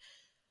like,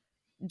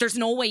 there's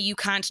no way you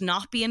can't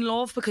not be in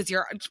love, because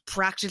you're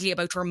practically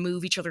about to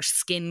remove each other's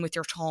skin with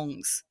your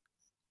tongues.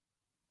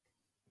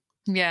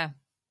 Yeah.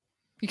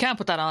 You can't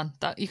put that on.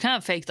 You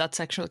can't fake that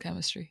sexual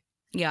chemistry.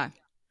 Yeah.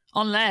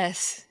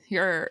 Unless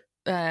you're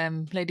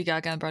Lady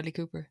Gaga and Bradley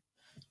Cooper.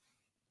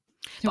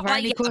 But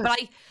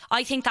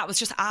I think that was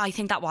just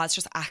acting,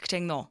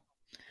 though.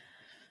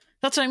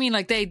 That's what I mean.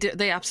 Like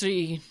they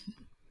absolutely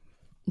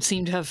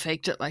seem to have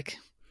faked it. Like,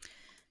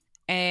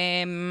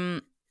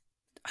 who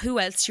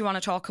else do you want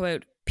to talk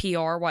about?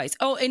 PR wise.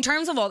 Oh, in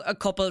terms of a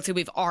couples who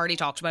we've already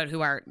talked about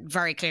who are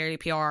very clearly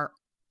PR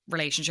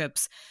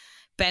relationships,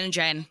 Ben and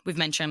Jen, we've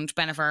mentioned.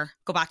 Bennifer,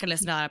 go back and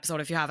listen to that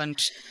episode if you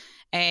haven't.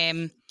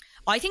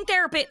 I think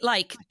they're a bit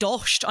like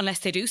dushed unless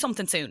they do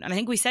something soon. And I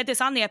think we said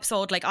this on the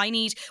episode, like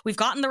we've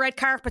gotten the red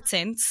carpet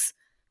since.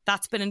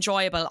 That's been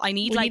enjoyable. I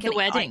need the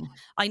wedding.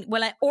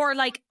 Or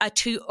the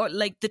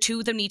two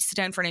of them need to sit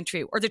down for an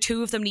interview, or the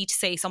two of them need to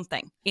say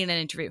something in an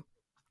interview,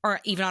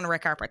 or even on a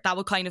red carpet. That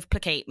would kind of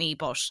placate me,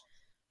 but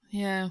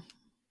yeah,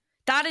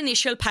 that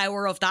initial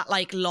power of that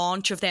like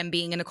launch of them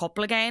being in a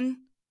couple again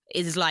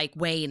is like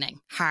waning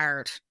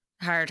hard.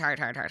 Well,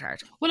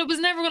 it was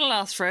never going to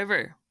last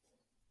forever.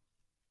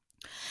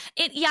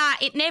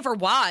 It never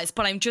was,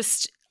 but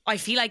I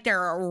feel like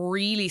they're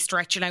really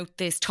stretching out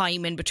this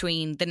time in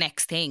between the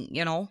next thing,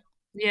 you know?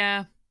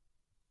 Yeah.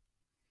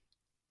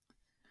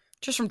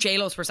 Just from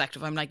JLo's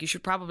perspective, I'm like, you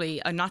should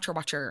probably, I'm not sure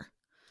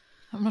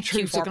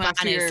who's looking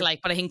after plan is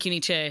like, but I think you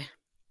need to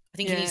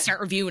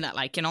start reviewing it,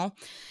 like, you know?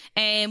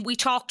 We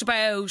talked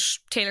about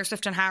Taylor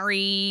Swift and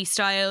Harry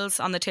Styles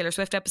on the Taylor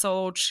Swift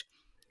episode.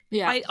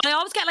 Yeah. I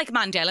always get like a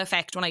Mandela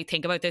effect when I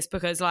think about this,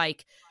 because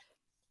like,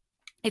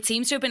 it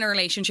seems to have been a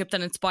relationship that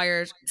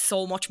inspired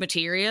so much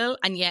material,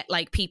 and yet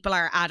like people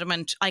are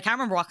adamant. I can't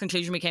remember what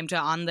conclusion we came to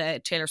on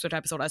the Taylor Swift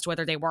episode as to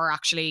whether they were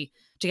actually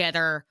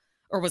together,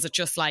 or was it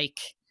just like,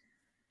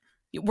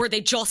 were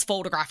they just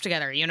photographed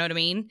together? You know what I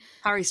mean?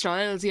 Harry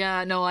Styles,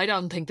 yeah. No, I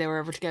don't think they were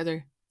ever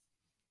together,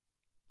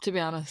 to be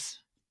honest.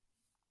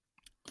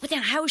 But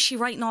then how is she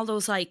writing all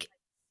those, like,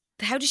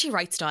 how did she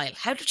write style?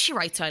 How did she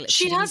write style?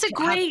 She has a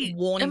great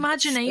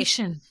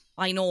imagination.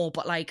 I know,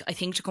 but like, I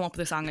think to come up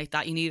with a song like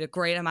that, you need a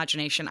great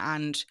imagination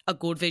and a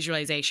good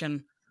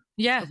visualization.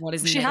 Yeah, of what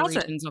his she has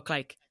regions look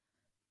like.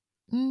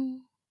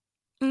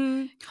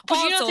 But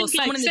Also,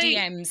 someone in the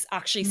DMs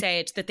actually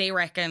said that they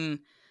reckon,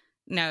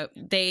 no,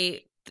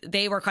 they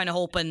were kind of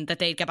hoping that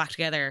they'd get back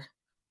together,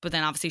 but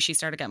then obviously she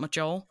started getting with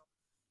Joe.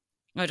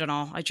 I don't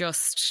know. I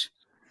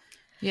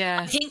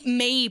think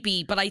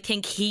maybe, but I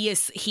think he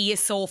is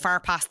so far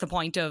past the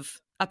point of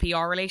a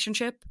PR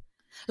relationship.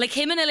 Like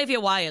him and Olivia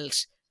Wilde,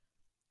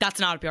 that's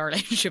not a PR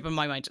relationship in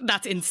my mind.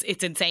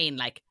 It's insane.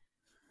 Like,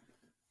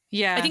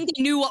 yeah, I think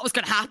they knew what was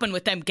going to happen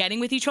with them getting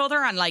with each other,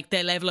 and like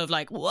the level of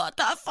like, what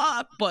the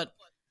fuck? But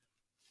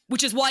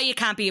which is why it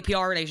can't be a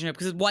PR relationship,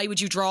 because why would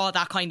you draw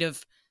that kind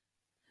of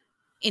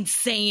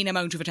insane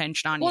amount of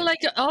attention on you? Well, like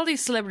all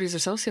these celebrities are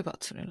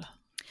sociopaths.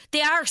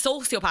 They are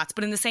sociopaths,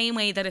 but in the same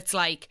way that it's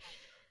like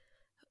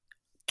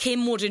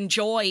Kim would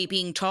enjoy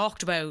being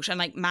talked about and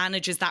like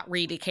manages that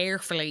really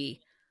carefully.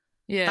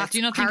 Yeah. Do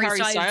you not think Harry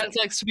Styles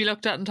likes to be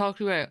looked at and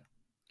talked about?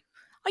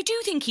 I do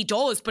think he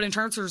does, but in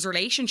terms of his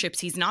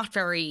relationships, he's not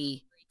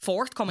very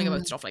forthcoming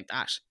about stuff like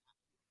that.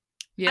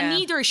 Yeah. And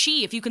neither is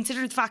she, if you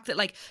consider the fact that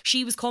like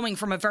she was coming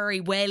from a very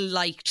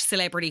well-liked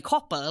celebrity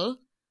couple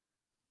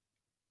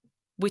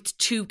with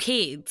 2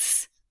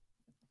 kids.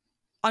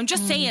 I'm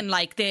just saying,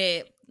 like,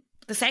 the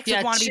sex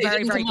would want to be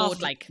very, very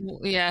good. Like,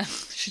 yeah.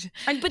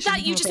 But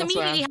that you just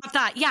immediately have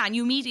that. Yeah, and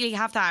you immediately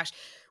have that,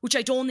 which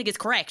I don't think is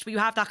correct, but you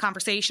have that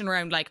conversation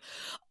around like,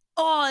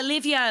 oh,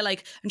 Olivia,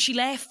 like, and she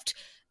left,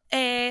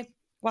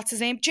 what's his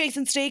name?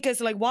 Jason Statham,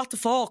 like, what the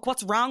fuck?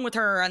 What's wrong with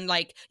her? And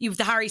like, you've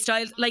the Harry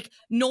Styles, like,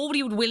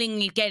 nobody would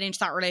willingly get into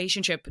that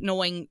relationship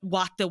knowing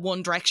what the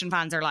One Direction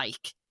fans are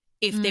like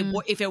if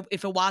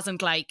it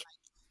wasn't like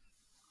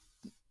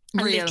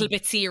a little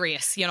bit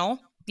serious, you know?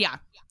 Yeah.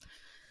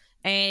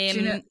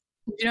 Do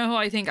you know who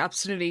I think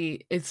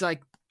absolutely is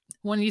like,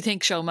 when you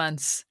think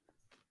showmance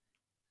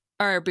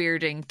or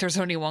bearding, there's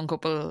only one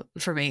couple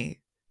for me.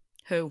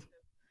 Who?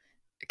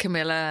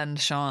 Camilla and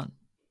Sean.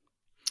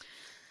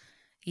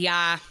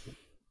 Yeah.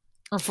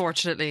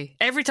 Unfortunately.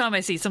 Every time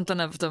I see something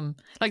of them,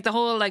 like the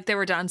whole, like they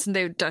were dancing,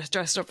 they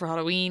dressed up for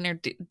Halloween or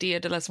Dia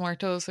de los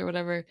Muertos or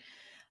whatever, and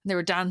they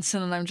were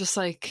dancing, and I'm just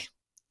like,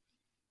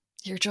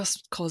 you're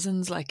just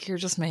cousins, like you're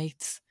just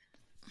mates.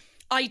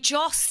 I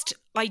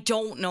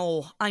don't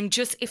know. I'm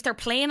just, if they're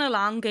playing a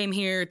long game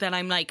here, then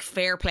I'm like,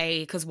 fair play,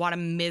 because what a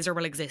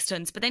miserable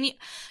existence. But then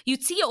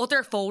you'd see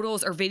other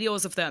photos or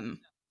videos of them.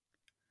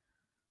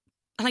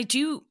 And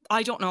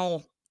I don't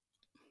know.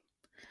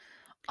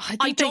 I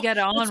think they get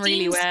on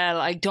really well.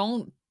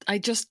 I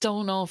just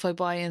don't know if I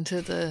buy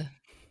into the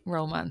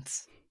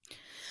romance.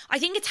 I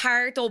think it's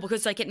hard though,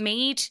 because like it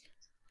makes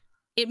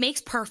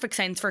perfect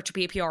sense for it to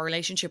be a PR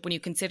relationship when you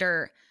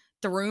consider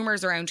the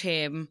rumours around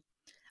him.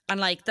 And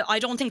like, I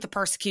don't think the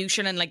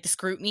persecution and like the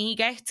scrutiny he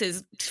gets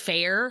is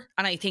fair.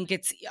 And I think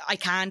I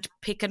can't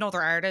pick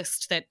another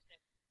artist that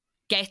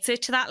gets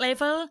it to that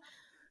level.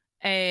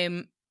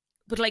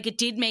 But like, it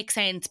did make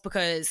sense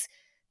because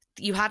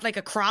you had like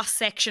a cross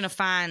section of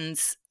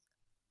fans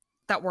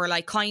that were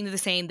like kind of the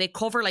same. They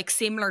cover like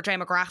similar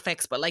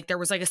demographics, but like there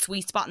was like a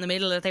sweet spot in the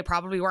middle that they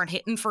probably weren't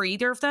hitting for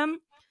either of them.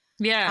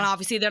 Yeah. And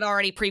obviously they'd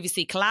already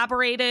previously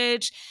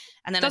collaborated.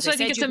 And then that's why I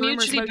think it's a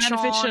mutually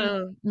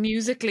beneficial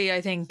musically.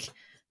 I think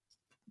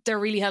they're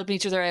really helping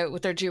each other out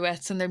with their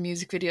duets and their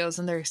music videos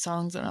and their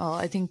songs and all.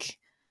 I think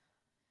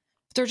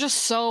they're just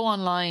so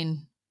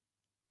online.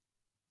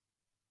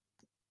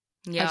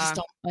 Yeah.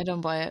 I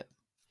don't buy it.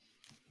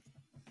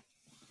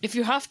 If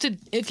you have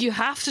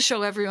to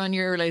show everyone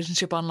your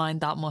relationship online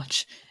that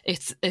much,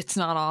 it's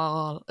not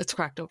all it's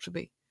cracked up to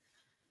be.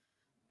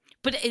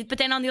 But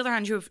then on the other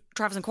hand, you have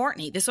Travis and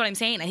Courtney. This is what I'm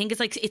saying. I think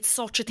it's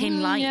such a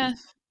thin line.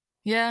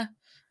 Yeah.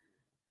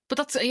 But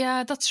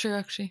that's true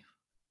actually.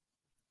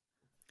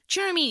 Do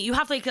you know what I mean? You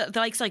have like the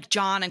likes like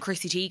John and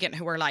Chrissy Teigen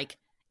who are like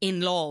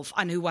in love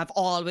and who have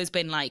always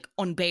been like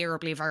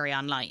unbearably very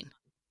online.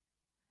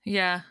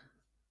 Yeah.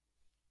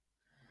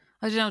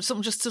 I don't know,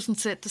 something just doesn't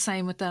sit the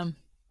same with them.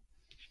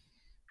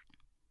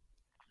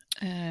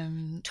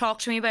 Talk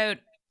to me about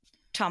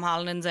Tom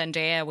Holland and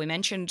Zendaya. We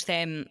mentioned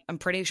them, I'm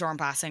pretty sure, in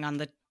passing on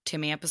the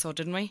Timmy episode,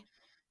 didn't we?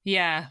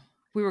 Yeah,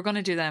 we were going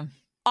to do them.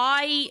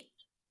 I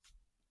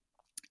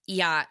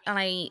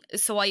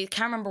can't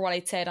remember what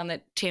I said on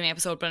the Timmy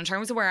episode, but in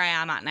terms of where I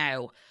am at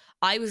now,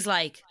 I was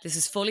like, this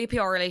is fully a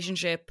PR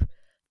relationship,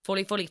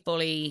 fully.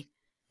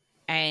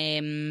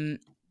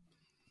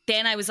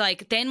 Then I was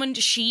like, then when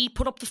she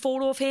put up the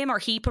photo of him, or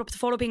he put up the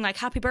photo being like,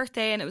 happy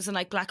birthday, and it was in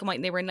like black and white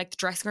and they were in like the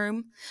dressing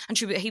room, and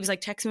he was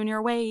like, text me when you're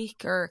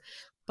awake, or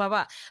blah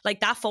blah. Like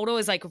that photo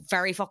is like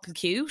very fucking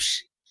cute.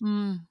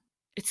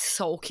 It's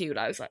so cute.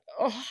 I was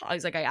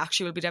like, I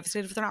actually will be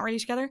devastated if they're not really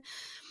together.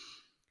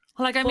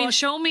 Like, I mean,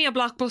 show me a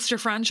blockbuster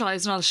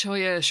franchise and I'll show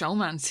you a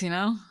showmance, you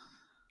know?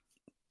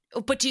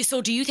 But do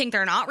you think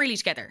they're not really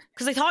together?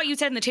 Because I thought you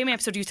said in the Timmy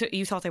episode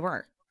you thought they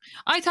were.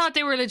 I thought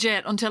they were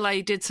legit until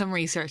I did some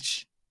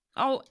research.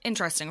 Oh,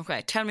 interesting.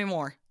 Okay, tell me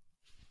more.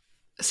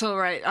 So,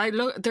 right,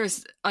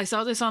 I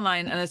saw this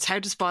online, and it's how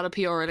to spot a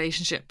PR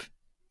relationship.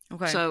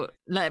 Okay. So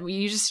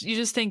you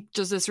just think,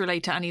 does this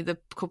relate to any of the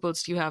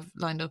couples you have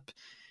lined up?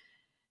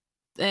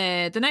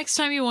 The next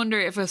time you wonder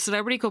if a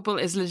celebrity couple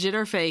is legit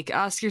or fake,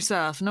 ask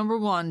yourself, number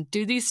 1,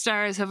 do these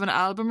stars have an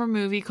album or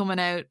movie coming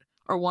out,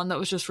 or one that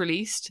was just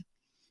released?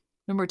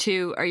 Number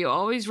 2, are you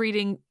always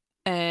reading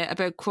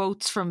about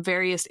quotes from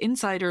various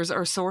insiders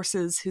or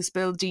sources who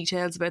spill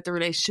details about the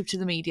relationship to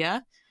the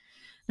media?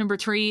 Number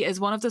 3, is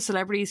one of the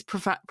celebrities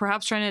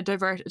perhaps trying to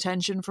divert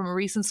attention from a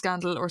recent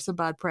scandal or some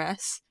bad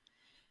press?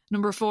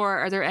 Number 4,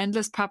 are there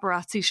endless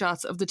paparazzi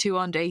shots of the two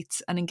on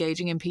dates and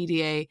engaging in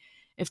PDA?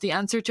 If the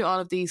answer to all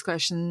of these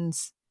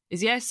questions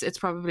is yes, it's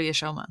probably a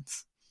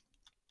showmance.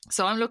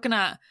 So I'm looking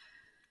at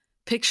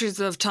pictures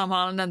of Tom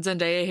Holland and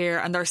Zendaya here,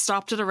 and they're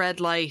stopped at a red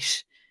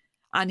light,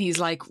 and he's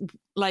like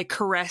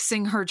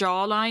caressing her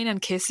jawline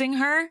and kissing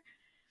her.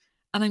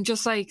 And I'm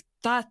just like,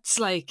 that's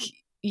like,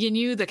 you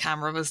knew the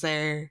camera was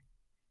there.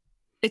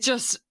 It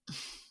just,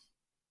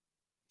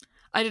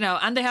 I don't know.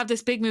 And they have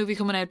this big movie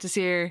coming out this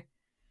year.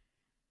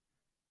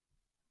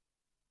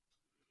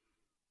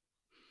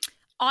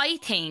 I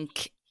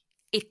think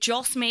it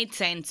just made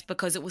sense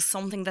because it was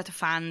something that the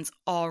fans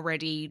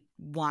already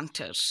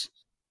wanted.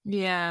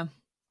 Yeah.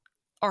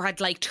 Or had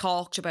like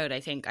talked about,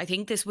 I think. I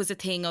think this was a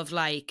thing of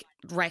like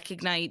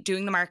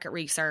doing the market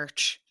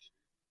research,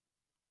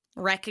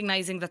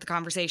 recognizing that the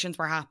conversations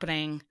were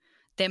happening,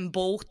 them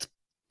both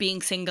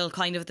being single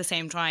kind of at the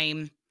same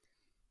time.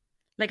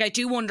 Like, I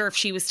do wonder if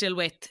she was still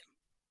with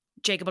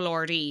Jacob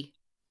Elordi,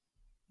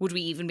 would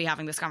we even be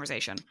having this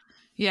conversation?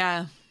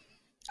 Yeah.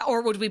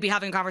 Or would we be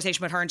having a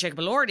conversation with her and Jacob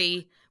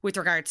Elordi with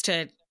regards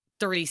to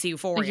the release of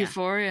Euphoria?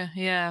 Euphoria,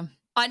 yeah.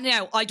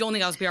 No, I don't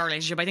think that was a PR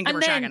relationship. I think they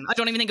were shagging. I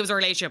don't even think it was a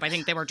relationship. I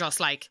think they were just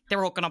like, they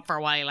were hooking up for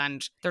a while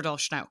and they're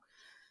dush now.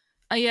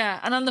 Yeah,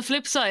 and on the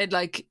flip side,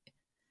 like,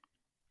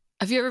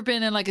 have you ever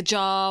been in like a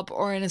job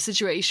or in a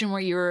situation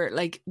where you're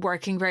like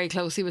working very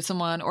closely with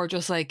someone, or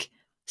just like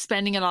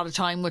spending a lot of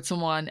time with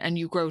someone and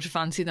you grow to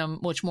fancy them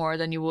much more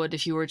than you would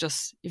if you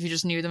just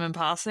knew them in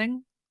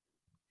passing?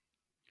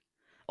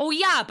 Oh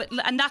yeah,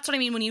 and that's what I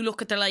mean when you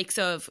look at the likes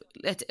of,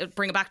 let's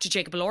bring it back to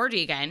Jacob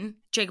Elordi again,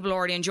 Jacob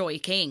Elordi and Joey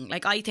King.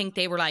 Like, I think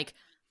they were like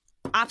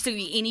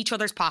absolutely in each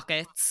other's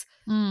pockets,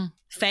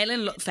 fell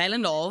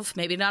in love,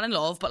 maybe not in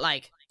love, but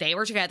like they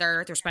were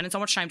together, they were spending so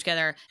much time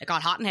together, it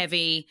got hot and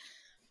heavy,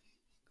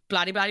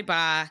 blah blah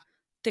blah.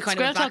 They kind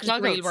of went back to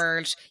the real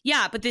world.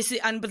 Yeah, but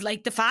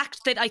like the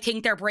fact that I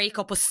think their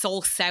breakup was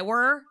so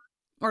sour,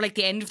 or like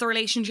the end of the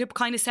relationship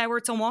kind of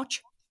soured so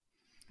much,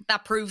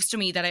 that proves to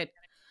me that it,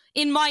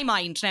 in my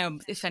mind, now,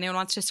 if anyone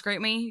wants to disagree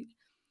with me,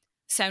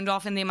 sound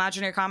off in the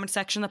imaginary comment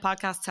section the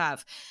podcasts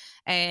have.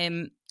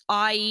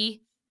 I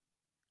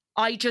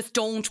just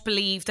don't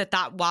believe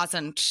that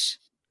wasn't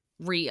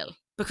real,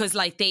 because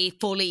like they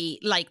fully,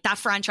 like that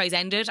franchise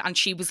ended and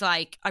she was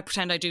like, I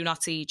pretend I do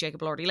not see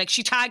Jacob Elordi. Like,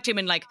 she tagged him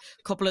in like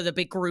a couple of the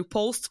big group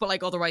posts, but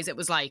like otherwise it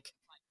was like,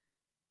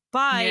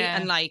 bye. Yeah.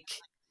 And like,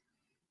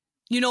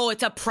 you know,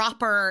 it's a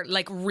proper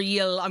like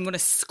real, I'm going to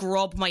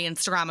scrub my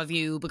Instagram of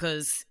you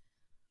because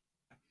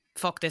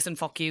fuck this and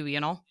fuck you,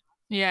 you know?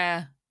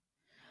 Yeah.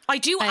 I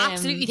do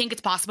absolutely think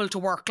it's possible to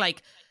work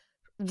like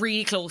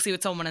really closely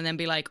with someone and then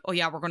be like, oh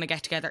yeah, we're going to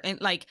get together. And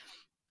like,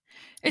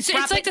 it's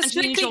like the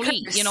Strictly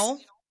Curse, you know?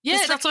 Yeah,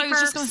 that's what I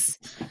was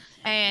just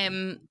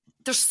going.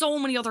 There's so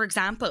many other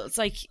examples,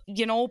 like,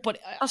 you know, but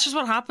that's just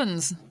what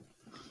happens.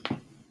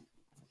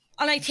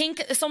 And I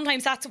think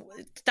sometimes that's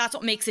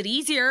what makes it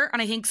easier.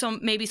 And I think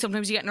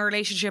sometimes you get in a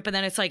relationship and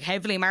then it's like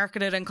heavily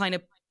marketed and kind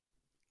of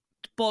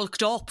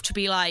bulked up to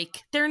be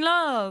like, they're in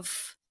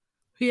love.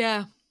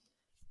 Yeah.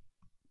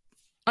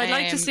 I'd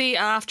like to see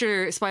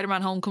after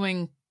Spider-Man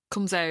Homecoming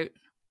comes out.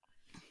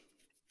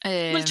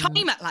 We'll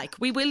time it like.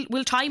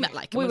 We'll time it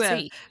like. We will.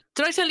 See.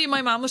 Did I tell you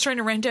my mum was trying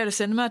to rent out a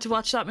cinema to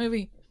watch that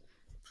movie?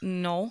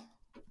 No.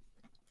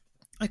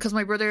 Because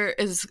my brother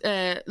is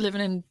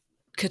living in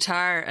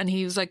Qatar and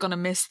he was like going to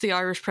miss the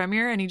Irish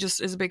premiere and he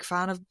just is a big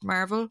fan of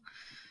Marvel.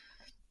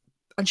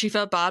 And she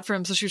felt bad for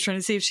him, so she was trying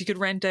to see if she could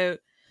rent out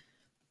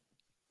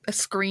a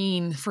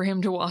screen for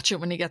him to watch it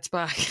when he gets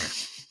back.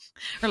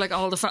 Or like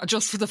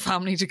just for the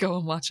family to go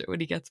and watch it when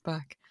he gets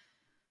back.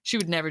 She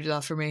would never do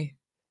that for me.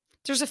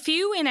 There's a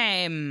few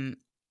in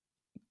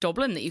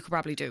Dublin that you could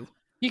probably do.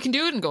 You can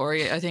do it in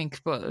Gorey, I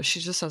think, but she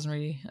just hasn't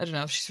really, I don't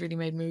know if she's really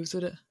made moves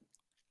with it.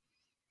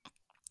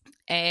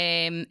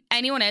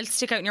 Anyone else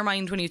stick out in your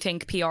mind when you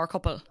think PR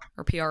couple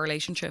or PR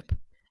relationship?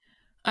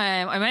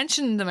 I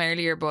mentioned them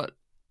earlier, but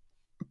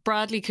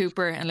Bradley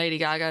Cooper and Lady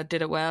Gaga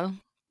did it well.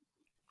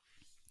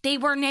 They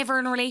were never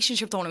in a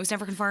relationship though, and it was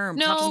never confirmed.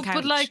 No, that doesn't count.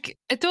 But like,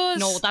 it does.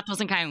 No, that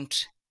doesn't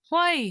count.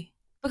 Why?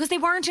 Because they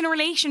weren't in a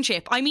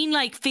relationship. I mean,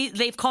 like,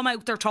 they've come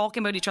out, they're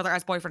talking about each other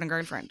as boyfriend and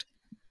girlfriend.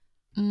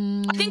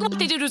 I think what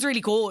they did was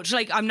really good.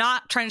 Like, I'm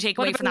not trying to take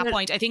away from that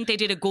point. I think they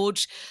did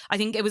I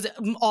think it was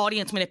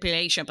audience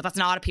manipulation, but that's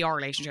not a PR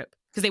relationship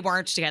because they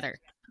weren't together.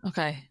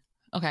 Okay.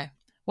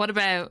 What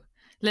about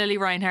Lily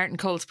Reinhart and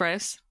Cole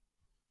Sprouse?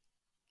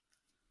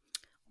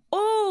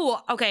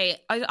 Oh, okay.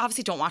 I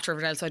obviously don't watch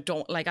Riverdale, so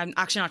I'm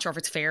actually not sure if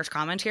it's fair to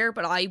comment here,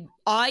 but I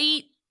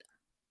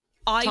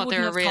wouldn't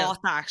have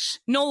thought that.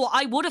 No,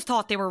 I would have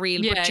thought they were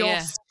real, but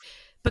just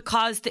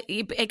because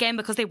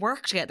they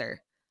work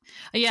together.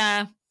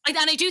 Yeah. And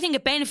I do think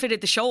it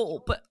benefited the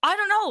show, but I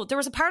don't know. There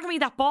was a part of me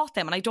that bought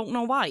them and I don't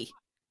know why.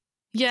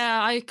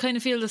 Yeah, I kind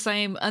of feel the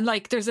same. And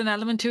like, there's an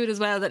element to it as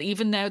well that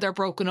even now they're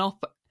broken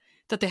up,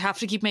 that they have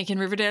to keep making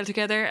Riverdale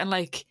together. And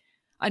like,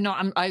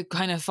 I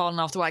kind of fallen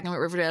off the wagon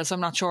with Riverdale, so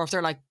I'm not sure if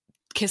they're like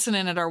kissing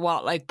in it or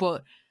what. Like,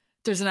 but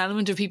there's an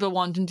element of people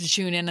wanting to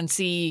tune in and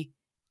see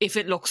if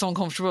it looks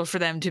uncomfortable for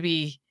them to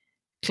be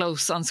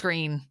close on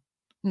screen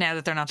now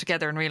that they're not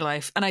together in real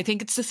life. And I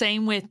think it's the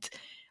same with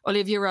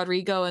Olivia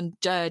Rodrigo and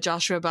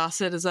Joshua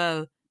Bassett as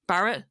well.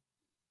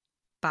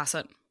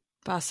 Bassett.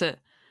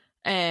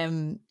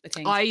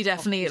 I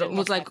definitely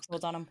was like,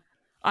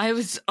 I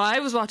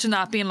was watching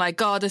that being like,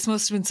 God, this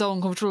must have been so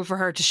uncomfortable for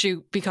her to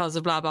shoot because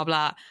of blah blah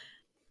blah.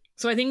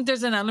 So I think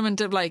there's an element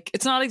of like,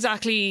 it's not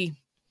exactly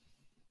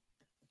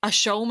a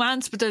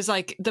showmance, but there's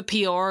like the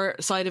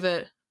PR side of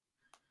it.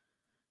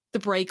 The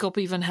breakup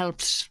even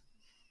helped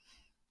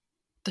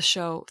the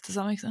show. Does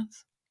that make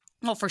sense?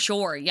 Oh, for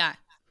sure, yeah.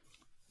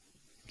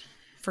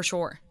 For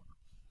sure.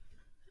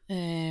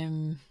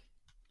 A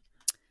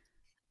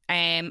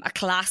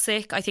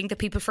classic, I think, that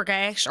people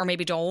forget or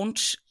maybe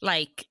don't,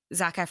 like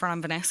Zac Efron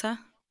and Vanessa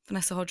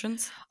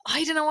Hudgens.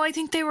 I don't know. I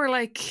think they were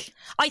like,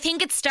 I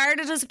think it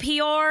started as a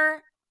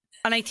PR,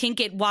 and I think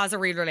it was a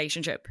real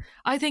relationship.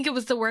 I think it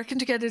was the working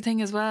together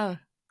thing as well.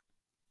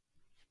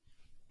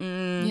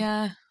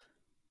 Yeah.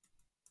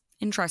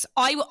 Interesting.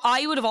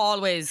 I would have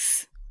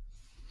always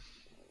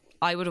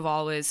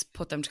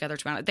put them together,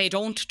 to be honest. They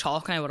don't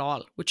talk now at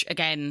all, which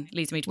again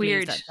leads me to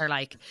believe that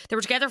they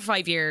were together for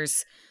 5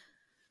 years.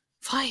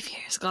 5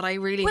 years? God, I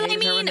really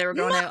hated her when they were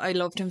going out. I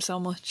loved him so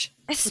much.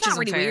 It's not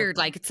really weird.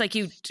 Like, it's like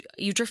you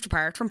drift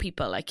apart from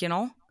people, like, you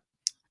know?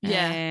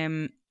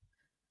 Yeah.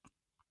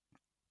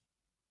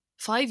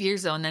 5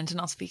 years though, and then to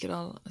not speak at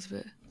all, it's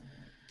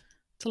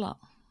a lot.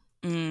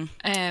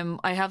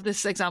 I have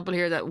this example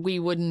here that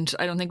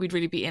I don't think we'd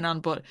really be in on,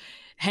 but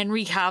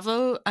Henry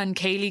Cavill and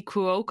Kaylee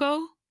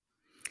Cuoco.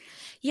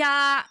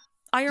 Yeah,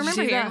 I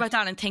remember hearing about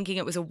that and thinking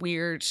it was a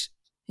weird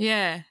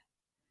match.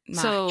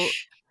 So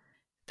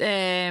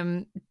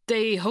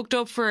they hooked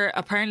up for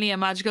apparently a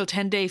magical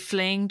 10-day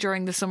fling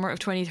during the summer of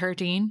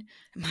 2013.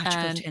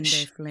 Magical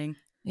 10-day fling.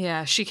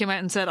 Yeah, she came out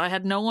and said, I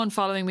had no one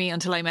following me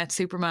until I met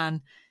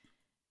Superman.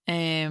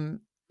 She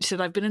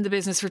said, I've been in the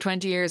business for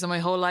 20 years and my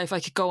whole life I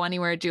could go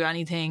anywhere, do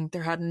anything.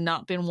 There had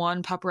not been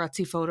one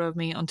paparazzi photo of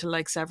me until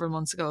like several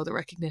months ago. The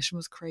recognition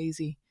was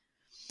crazy.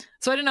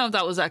 So I don't know if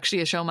that was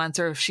actually a showmance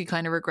or if she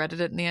kind of regretted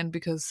it in the end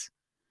because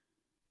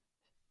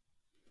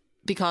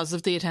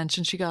of the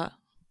attention she got.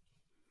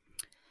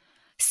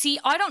 See,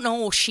 I don't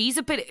know. She's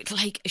a bit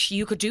like,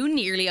 you could do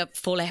nearly a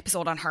full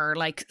episode on her,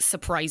 like,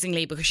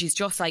 surprisingly, because she's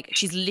just like,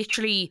 she's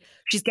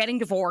getting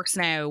divorced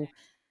now.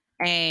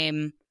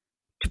 To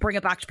bring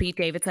it back to Pete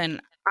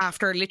Davidson,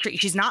 after literally,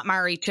 she's not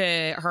married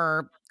to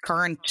her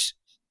current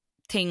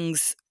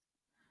things.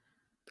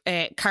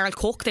 Carl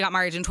Cook, they got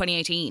married in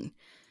 2018.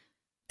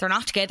 They're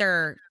not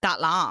together that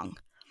long.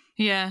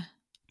 Yeah.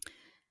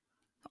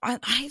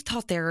 I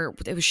thought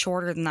it was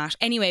shorter than that.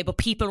 Anyway, but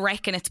people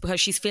reckon it's because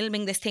she's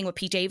filming this thing with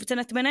Pete Davidson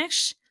at the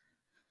minute.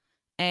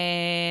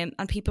 And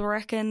people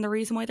reckon the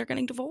reason why they're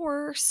getting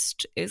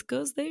divorced is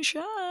because they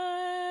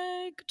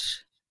shagged.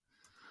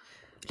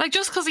 Like,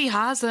 just because he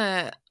has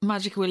a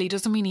magic willy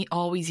doesn't mean he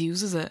always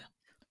uses it.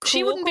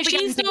 She wouldn't be.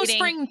 She's no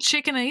spring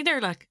chicken either.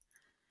 Like,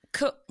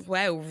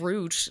 wow,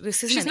 rude.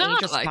 This isn't she's an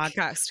not, ageist like,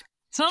 podcast.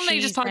 it's not an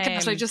ageist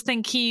podcast. I just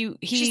think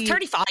she's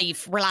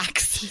 35.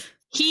 Relax.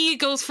 He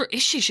goes for.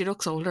 She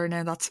looks older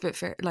now. That's a bit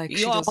fair. Like,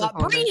 she does look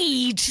older.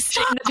 Breed.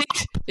 Stop.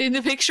 In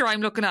the picture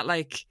I'm looking at,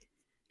 like,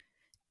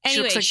 anyway,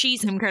 she looks like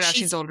she's Kim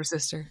Kardashian's older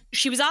sister.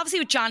 She was obviously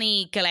with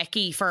Johnny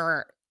Galecki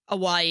for a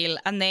while,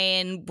 and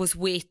then was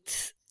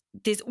with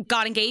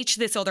got engaged to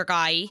this other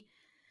guy.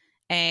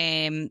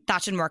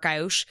 That didn't work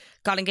out.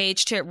 Got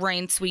engaged to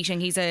Ryan Sweeting.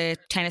 He's a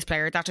tennis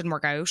player. That didn't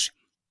work out.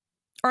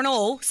 Or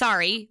no,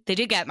 sorry, they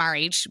did get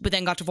married, but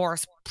then got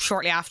divorced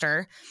shortly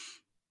after.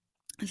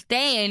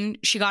 Then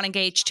she got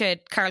engaged to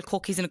Carl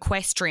Cook. He's an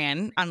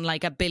equestrian and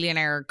like a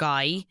billionaire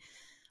guy,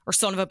 or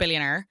son of a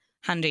billionaire.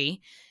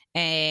 Handy.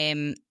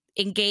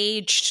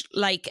 Engaged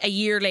like a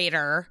year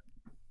later,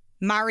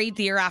 married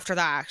the year after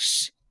that,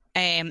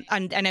 and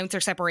announced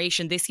their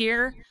separation this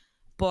year.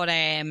 But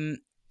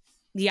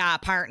yeah,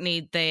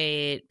 apparently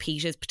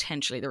Pete is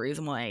potentially the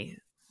reason why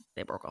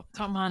they broke up.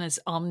 That man is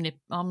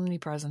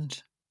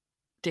omnipresent.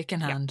 Dick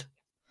in hand.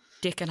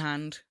 Dick in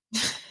hand.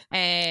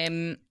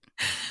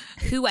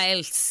 Who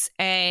else?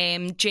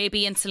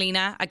 JB and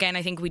Selena. Again,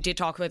 I think we did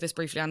talk about this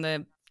briefly on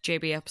the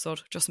JB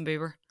episode. Justin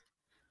Bieber.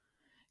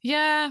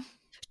 Yeah.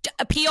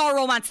 A PR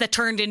romance that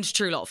turned into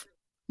true love.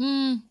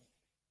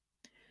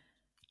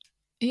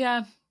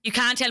 Yeah. You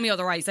can't tell me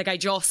otherwise. Like, I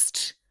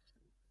just...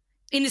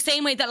 In the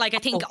same way that, like, I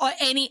think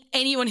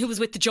anyone who was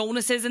with the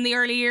Jonases in the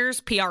early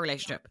years, PR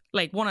relationship.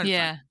 Like, 100%.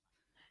 Yeah.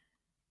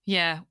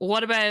 Yeah.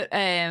 What about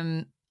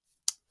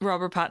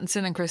Robert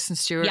Pattinson and Kristen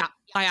Stewart? Yeah,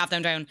 I have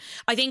them down.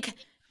 I think...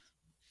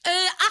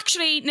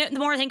 actually, the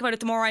more I think about it,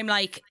 the more I'm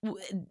like,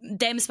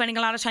 them spending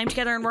a lot of time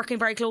together and working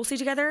very closely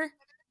together.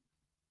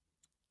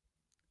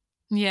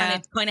 Yeah.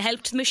 And it kind of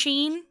helped the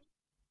machine.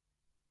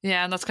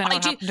 Yeah, and that's kind of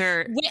what happened to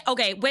her.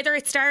 Okay, whether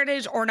it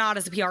started or not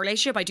as a PR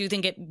relationship, I do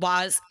think it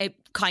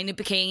kind of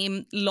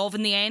became love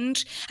in the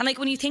end. And like,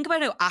 when you think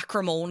about how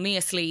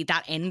acrimoniously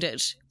that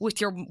ended with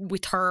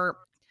her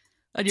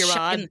and your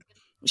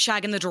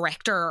shagging the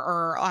director,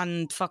 or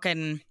on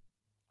fucking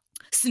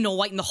Snow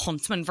White and the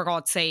Huntsman, for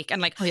God's sake,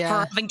 and like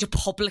her having to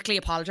publicly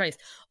apologise.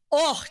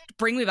 Oh,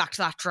 bring me back to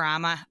that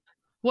drama.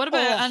 What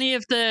about any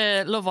of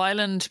the Love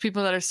Island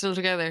people that are still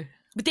together?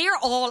 But they're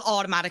all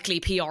automatically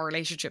PR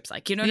relationships,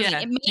 like, you know what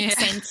I mean? It makes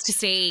sense to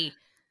stay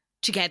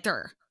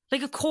together.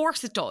 Like, of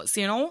course it does,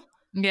 you know?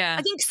 Yeah.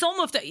 I think some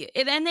of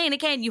and then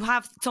again, you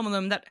have some of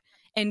them that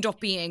end up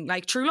being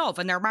like true love,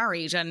 and they're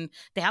married and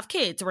they have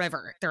kids or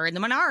whatever. They're in the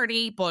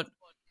minority, but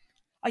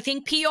I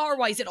think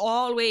PR-wise, it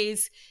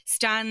always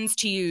stands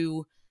to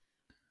you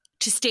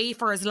to stay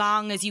for as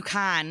long as you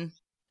can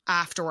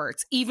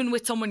afterwards, even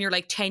with someone you're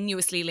like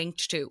tenuously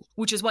linked to,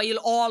 which is why you'll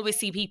always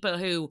see people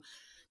who...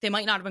 They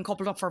might not have been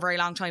coupled up for a very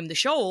long time in the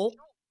show,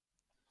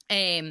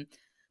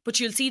 but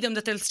you'll see them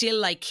that they'll still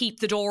like keep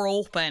the door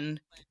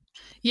open.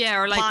 Yeah,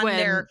 or like when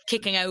they're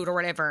kicking out or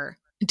whatever.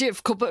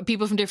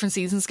 People from different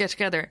seasons get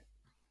together.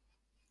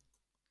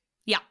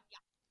 Yeah.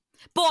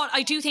 But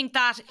I do think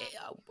that,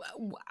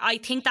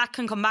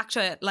 can come back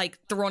to like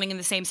the running in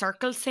the same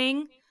circles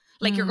thing.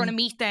 Like you're going to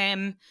meet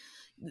them.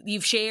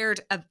 You've shared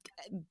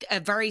a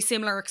very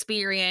similar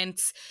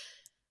experience.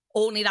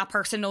 Only that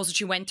person knows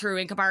what you went through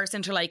in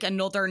comparison to like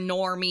another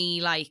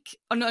normie, like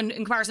in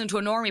comparison to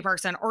a normie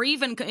person, or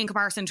even in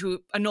comparison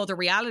to another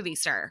reality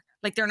star.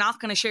 Like they're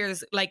not going to share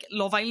this. Like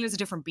Love Island is a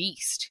different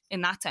beast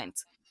in that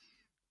sense.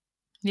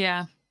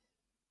 Yeah,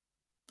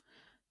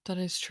 that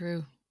is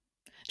true.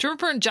 Do you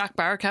remember when Jack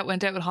Barcat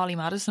went out with Holly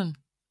Madison?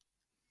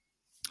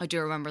 I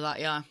do remember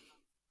that, yeah.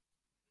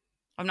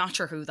 I'm not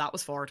sure who that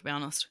was for, to be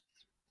honest.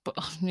 But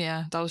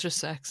yeah, that was just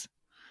sex.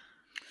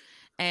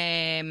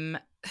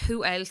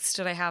 Who else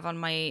did I have on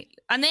my...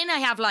 And then I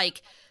have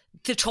like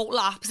the total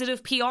opposite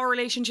of PR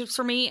relationships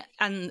for me.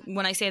 And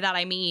when I say that,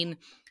 I mean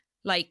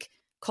like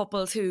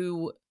couples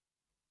who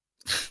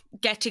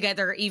get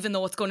together even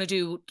though it's going to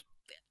do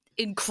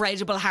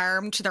incredible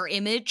harm to their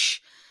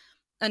image,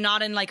 and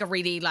not in like a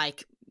really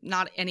like,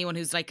 not anyone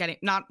who's like getting...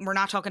 We're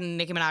not talking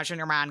Nicki Minaj and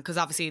your man, because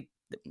obviously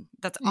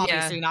that's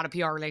obviously not a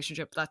PR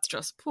relationship. That's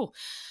just... Whew.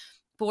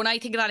 But when I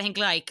think of that, I think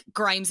like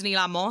Grimes and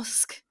Elon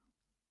Musk.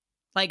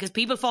 Like, because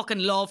people fucking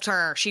loved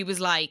her. She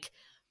was like,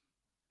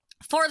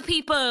 for the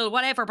people,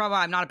 whatever, blah, blah.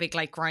 I'm not a big,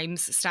 like,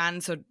 Grimes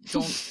stan, so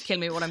don't kill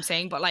me with what I'm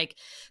saying. But, like,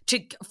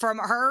 from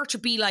her to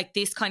be, like,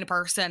 this kind of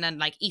person and,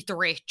 like, eat the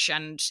rich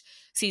and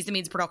sees the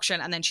means of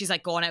production, and then she's,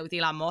 like, going out with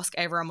Elon Musk,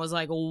 everyone was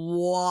like,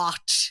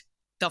 what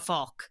the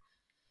fuck?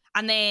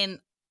 And then,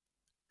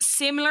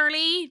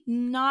 similarly,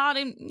 not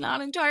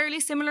entirely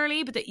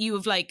similarly, but that you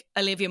have, like,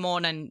 Olivia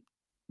Munn and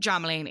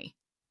John Mulaney,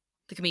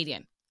 the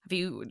comedian.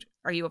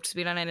 Are you up to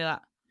speed on any of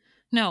that?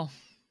 No.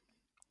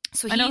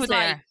 So I know who they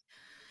are.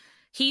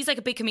 He's like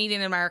a big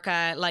comedian in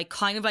America, like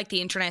kind of like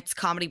the internet's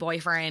comedy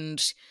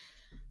boyfriend.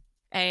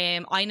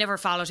 I never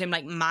followed him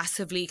like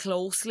massively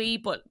closely,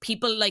 but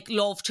people like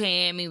loved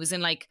him. He was in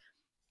like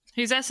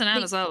He's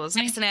SNL as well,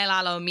 wasn't he?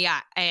 SNL alum, yeah.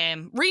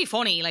 Really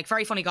funny, like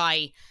very funny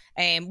guy.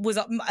 Was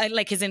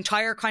like his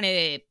entire kind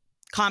of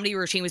comedy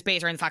routine was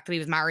based around the fact that he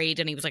was married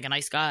and he was like a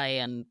nice guy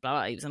and blah,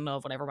 blah, he was in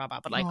love, whatever, blah, blah.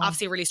 But like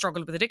obviously really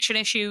struggled with addiction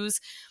issues.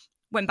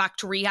 Went back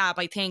to rehab,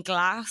 I think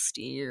last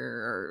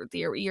year,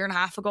 year and a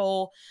half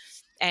ago.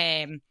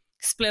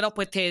 Split up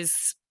with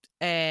his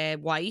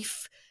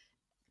wife.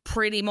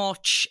 Pretty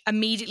much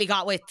immediately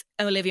got with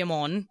Olivia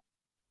Munn.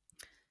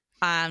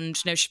 And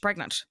now she's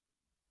pregnant.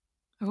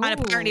 Ooh. And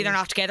apparently they're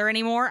not together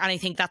anymore. And I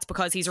think that's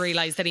because he's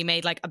realised that he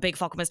made like a big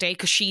fucking mistake,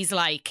 because she's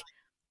like,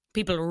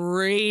 people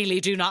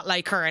really do not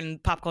like her in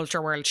pop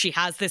culture world. She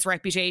has this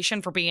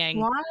reputation for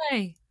being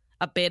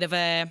a bit of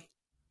a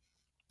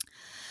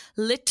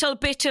little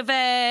bit of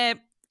a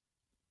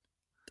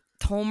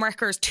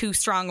homewrecker is too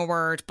strong a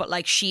word, but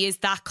like she is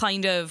that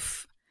kind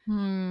of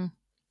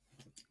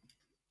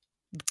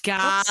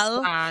gal. That's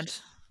sad.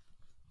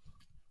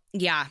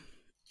 Yeah.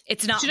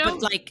 It's not,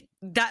 but like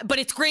that, but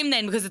it's grim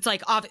then, because it's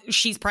like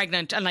she's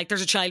pregnant and like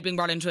there's a child being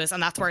brought into us,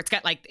 and that's where it's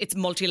it's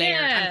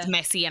multi-layered and it's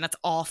messy and it's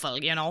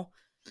awful, you know?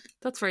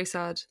 That's very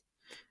sad.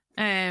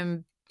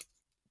 Do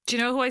you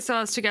know who I saw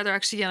us together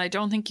actually? And I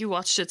don't think you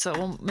watched it, so it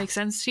won't make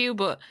sense to you,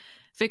 but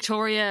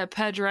Victoria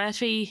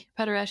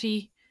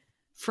Pedretti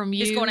from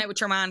You. Just going out with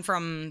your man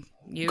from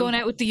You. Going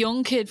out with the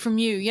young kid from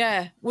You,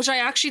 yeah. Which I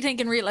actually think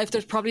in real life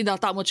there's probably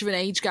not that much of an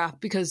age gap,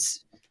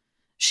 because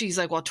she's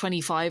like,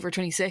 25 or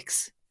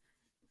 26?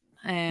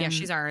 Yeah,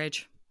 she's our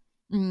age.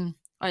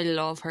 I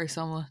love her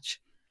so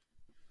much.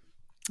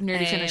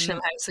 Nearly finished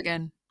Hill House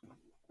again.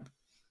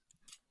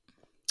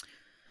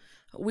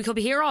 We could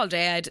be here all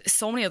day. I had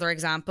so many other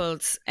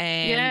examples.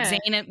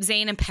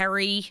 Zayn and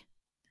Perry.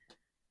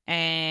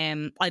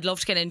 I'd love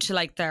to get into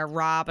like the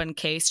Rob and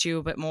Kay stew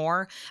a bit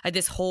more. I had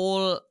this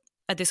whole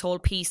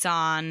piece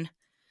on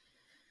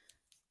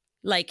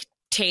like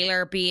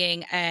Taylor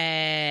being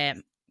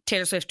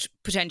Taylor Swift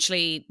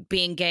potentially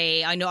being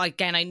gay. I know,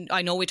 again,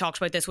 I know we talked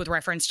about this with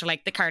reference to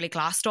like the Carly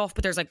Class stuff,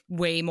 but there's like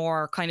way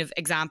more kind of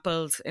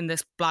examples in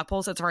this blog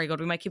post. It's very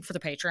good. We might keep it for the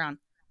Patreon.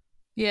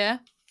 Yeah.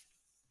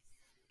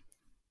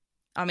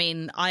 I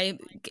mean, I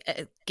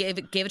give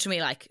it to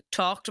me. Like,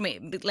 talk to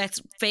me.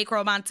 Let's fake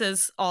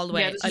romances all the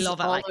way. Yeah, I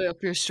love it. All like, the way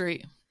up your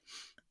street.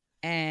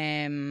 So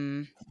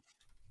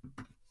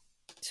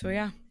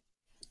yeah.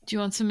 Do you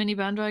want some mini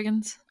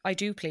bandwagons? I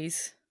do,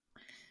 please.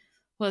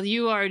 Well,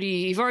 you've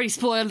already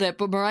spoiled it,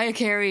 but Mariah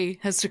Carey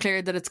has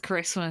declared that it's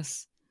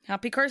Christmas.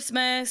 Happy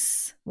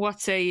Christmas.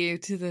 What say you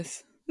to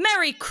this?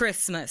 Merry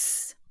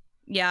Christmas.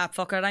 Yeah,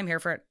 fuck it. I'm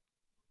here for it.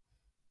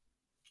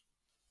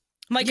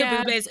 Michael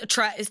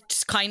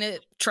Bublé kind of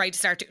tried to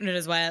start doing it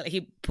as well.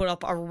 He put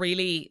up a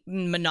really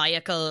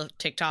maniacal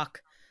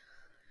TikTok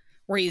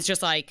where he's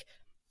just like,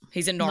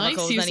 he's in normal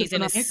clothes and he's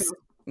in his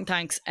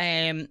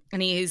and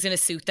he's in a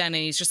suit then, and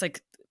he's just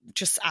like,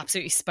 just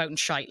absolutely spouting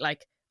shite.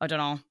 Like, I don't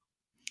know.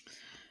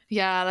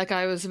 Yeah, like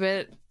I was a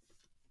bit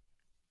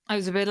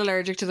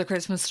allergic to the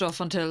Christmas stuff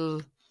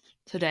until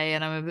today,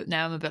 and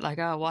I'm a bit like,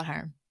 oh, what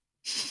harm?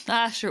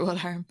 Sure, what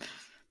harm?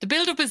 The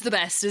build-up is the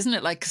best, isn't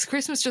it? Like, because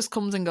Christmas just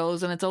comes and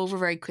goes, and it's over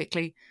very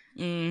quickly.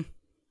 So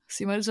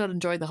you might as well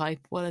enjoy the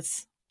hype while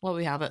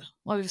we have it.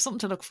 While we have something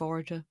to look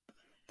forward to.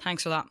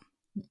 Thanks for that.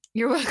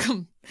 You're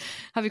welcome.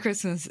 Happy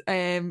Christmas.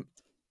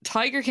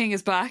 Tiger King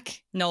is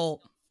back.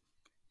 No,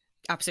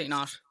 absolutely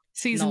not.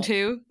 Season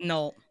 2.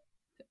 No.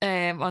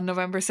 On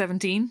November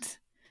 17th.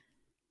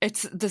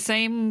 It's the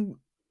same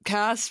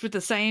cast with the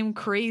same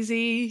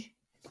crazy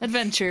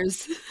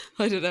adventures.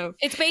 I don't know.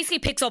 It basically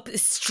picks up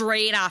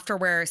straight after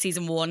where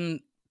season 1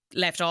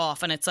 left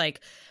off, and it's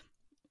like,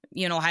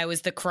 you know, how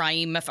is the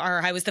crime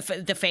or how is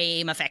the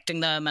fame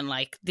affecting them, and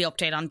like the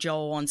update on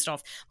Joe and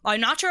stuff.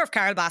 I'm not sure if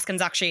Carol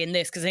Baskin's actually in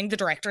this, because I think the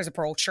director's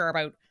approached her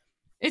about.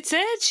 It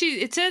said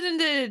in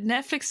the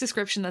Netflix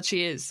description that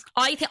she is.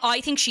 I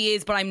think she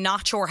is, but I'm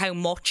not sure how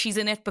much she's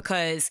in it,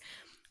 because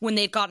when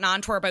they'd gotten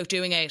on to her about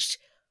doing it,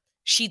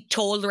 she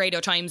told the Radio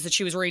Times that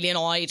she was really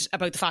annoyed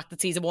about the fact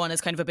that season 1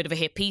 is kind of a bit of a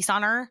hit piece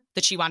on her,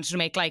 that she wanted to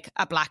make like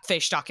a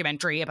Blackfish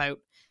documentary about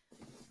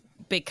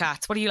big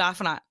cats. What are you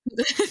laughing at?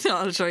 No,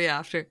 I'll show you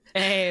after.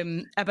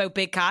 About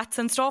big cats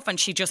and stuff, and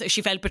she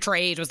felt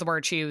betrayed was the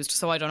word she used.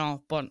 So I don't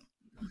know, but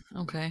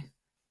okay.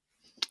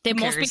 They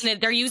must be.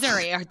 They're using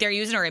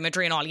her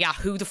imagery and all. Yeah,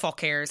 who the fuck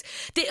cares?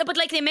 But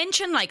like they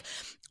mention like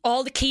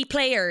all the key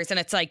players, and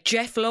it's like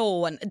Jeff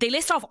Lowe, and they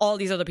list off all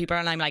these other people,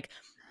 and I'm like,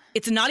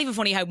 it's not even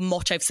funny how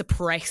much I've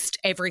suppressed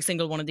every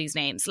single one of these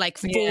names, like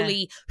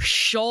fully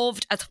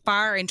shoved as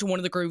far into one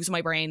of the grooves of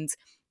my brains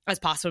as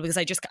possible, because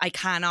I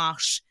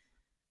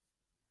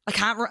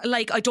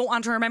don't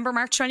want to remember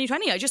March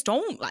 2020. I just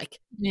don't like.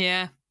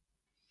 Yeah,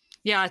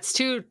 it's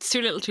too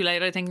little too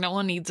late. I think no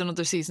one needs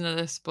another season of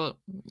this, but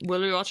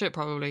will we watch it?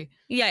 Probably.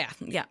 Yeah.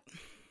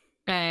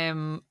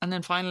 And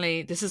then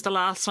finally, this is the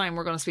last time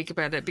we're going to speak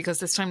about it, because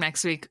this time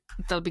next week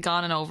they'll be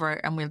gone and over,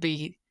 and we'll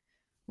be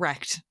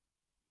wrecked.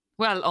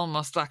 Well,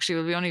 almost,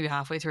 actually. We'll only be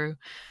halfway through.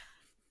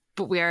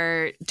 But we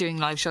are doing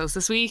live shows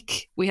this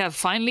week. We have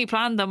finally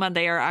planned them, and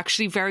they are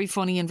actually very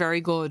funny and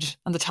very good.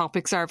 And the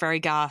topics are very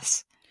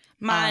gas.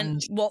 Man,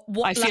 what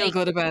I feel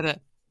good about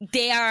it.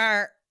 They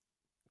are.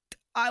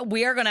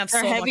 We are going to have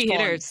They're so heavy much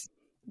fun. hitters.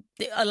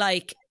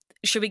 Like,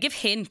 should we give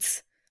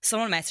hints?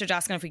 Someone messaged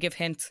asking if we give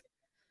hints.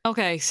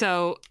 Okay,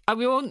 so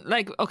we won't so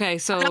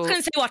I'm not going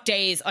to say what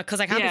days because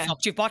I can't be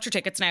fucked. You've bought your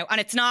tickets now,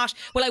 and it's not.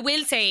 Well, I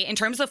will say in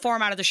terms of the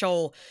format of the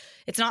show,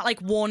 it's not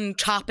like one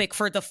topic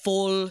for the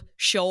full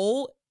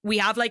show. We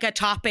have like a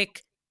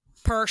topic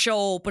per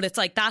show, but it's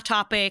like that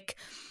topic.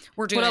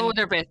 We're doing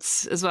other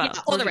bits as well.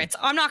 Yeah, other bits.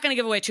 I'm not going to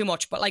give away too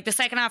much, but like the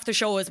second half of the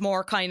show is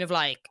more kind of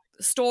like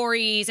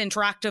stories,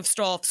 interactive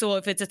stuff. So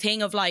if it's a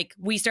thing of like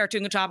we start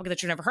doing a topic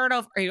that you've never heard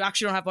of or you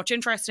actually don't have much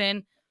interest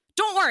in,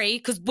 don't worry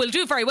because we'll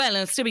do very well and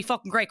it'll still be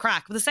fucking great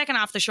crack. But the second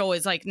half of the show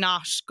is like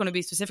not going to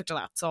be specific to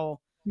that. So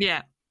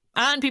yeah,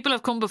 and people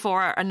have come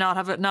before and not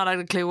had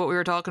a clue what we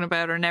were talking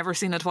about or never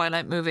seen a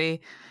Twilight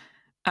movie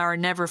or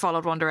never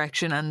followed One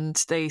Direction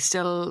and they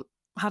still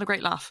had a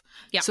great laugh.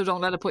 Yeah. So don't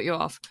let it put you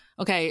off.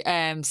 Okay.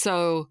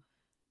 So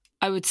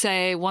I would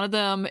say one of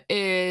them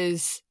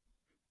is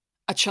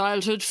a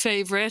childhood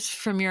favourite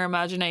from your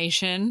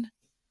imagination.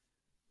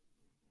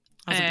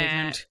 That's a big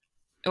hint.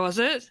 Was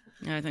it?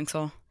 Yeah, I think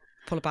so.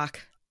 Pull it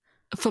back.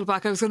 I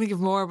was going to give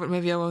more, but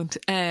maybe I won't.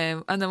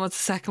 And then what's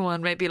the second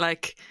one? Maybe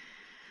like...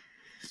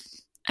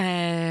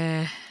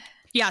 Yeah,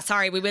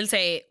 sorry. We will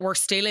say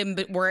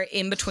we're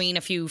in between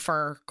a few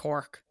for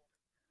Cork.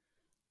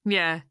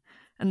 Yeah.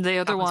 And the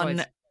other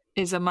one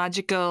is a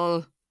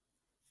magical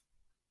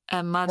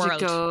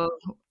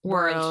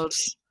world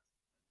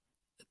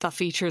that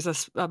features a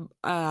Shut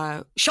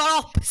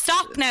up!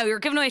 Stop now! You're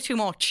giving away too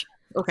much.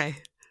 Okay.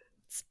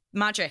 It's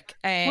magic.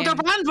 Well, they're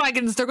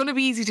bandwagons. They're going to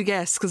be easy to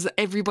guess because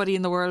everybody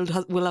in the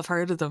world will have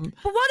heard of them.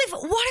 But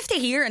what if they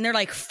hear and they're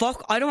like,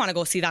 "Fuck! I don't want to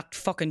go see that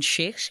fucking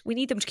shit." We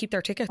need them to keep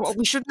their tickets. Well,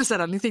 we shouldn't have said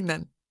anything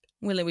then.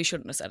 Well, we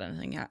shouldn't have said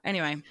anything. Yeah.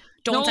 Anyway,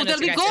 don't. No, they'll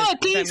be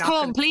good. Please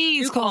come.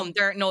 Please come.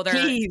 They're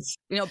please.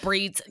 You know,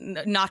 Breed's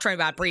not trying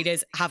bad. Breed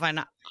has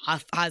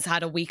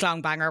had a week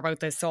long banger about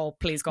this. So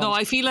please come. No,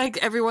 I feel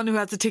like everyone who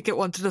has a ticket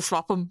wanted to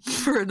swap them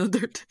for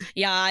another.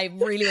 Yeah, I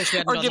really wish we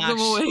hadn't done give that. them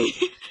away.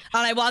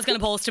 And I was going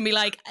to post and be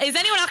like, "Is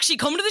anyone actually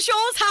coming to the shows?"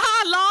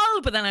 Haha,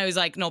 lol. But then I was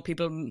like, "No,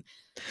 people."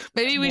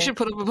 Maybe we should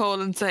put up a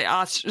poll and say,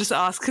 just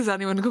ask, is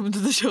anyone coming to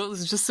the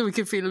shows, just so we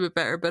can feel a bit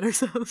better about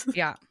ourselves.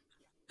 Yeah,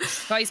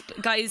 guys.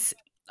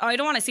 I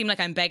don't want to seem like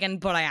I'm begging,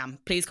 but I am.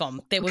 Please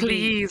come.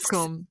 Please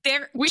come.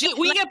 We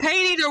get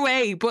paid either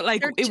way, but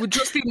like it would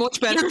just be much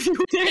better if you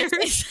were there.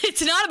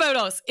 It's not about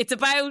us. It's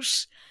about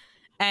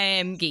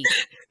Guy.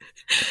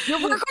 We're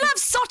going to have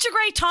such a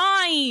great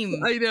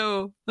time. I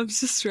know. I'm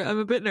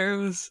a bit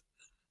nervous.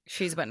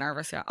 She's a bit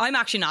nervous, yeah. I'm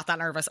actually not that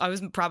nervous. I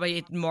was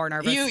probably more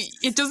nervous.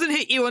 It doesn't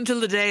hit you until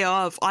the day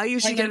of. I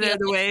usually get it out of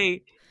the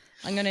way.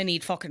 I'm going to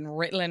need fucking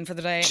Ritalin for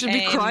the day. Should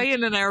be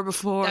crying an hour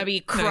before. I'll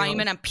be crying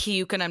and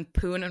puking and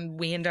pooing and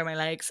weeing down my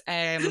legs.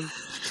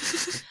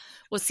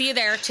 We'll see you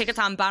there. Tickets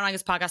on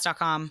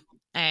bandwagonspodcast.com.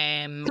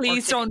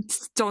 Please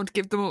don't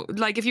give them...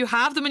 Like, if you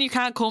have them and you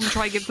can't come,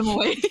 try give them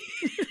away.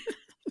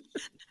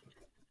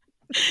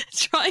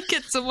 Try and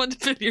get someone to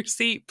fill your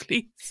seat,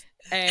 please.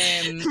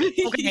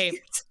 Please. Okay.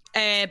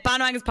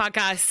 Bandwagons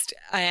Podcast,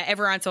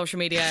 everywhere on social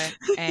media.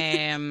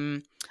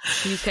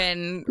 You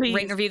can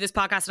rate and review this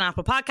podcast on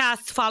Apple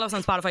Podcasts. Follow us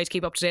on Spotify to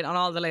keep up to date on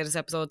all the latest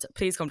episodes.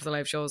 Please come to the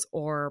live shows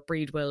or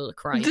Breed will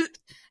cry.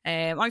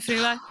 I'm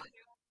Fionnuala.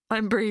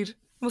 I'm Breed.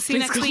 We'll see you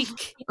next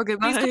week. Okay,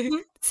 bye.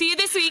 See you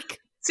this week.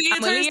 See you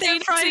Thursday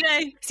and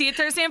Friday. See you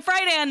Thursday and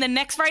Friday and the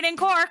next Friday in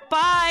Cork.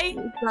 Bye.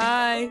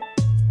 Bye.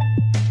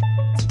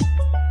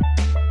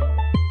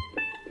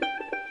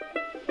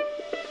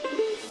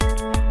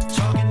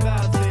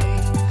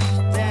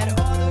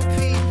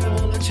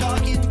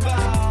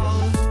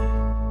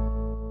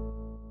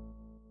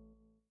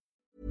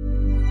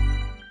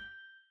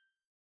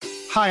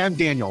 Hi, I'm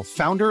Daniel,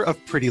 founder of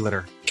Pretty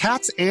Litter.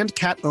 Cats and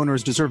cat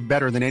owners deserve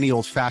better than any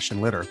old-fashioned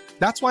litter.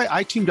 That's why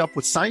I teamed up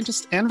with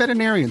scientists and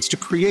veterinarians to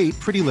create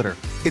Pretty Litter.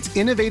 Its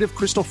innovative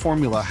crystal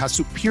formula has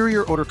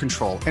superior odor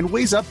control and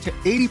weighs up to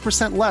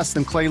 80% less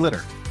than clay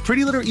litter.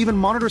 Pretty Litter even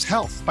monitors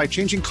health by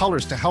changing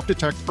colors to help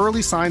detect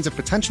early signs of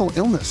potential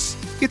illness.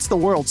 It's the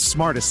world's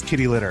smartest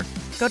kitty litter.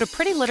 Go to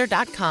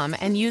prettylitter.com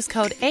and use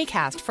code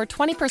ACAST for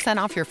 20%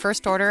 off your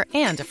first order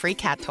and a free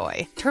cat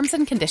toy. Terms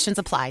and conditions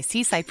apply.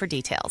 See site for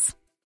details.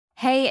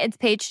 Hey, it's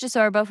Paige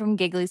DeSorbo from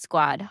Giggly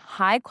Squad.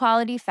 High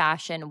quality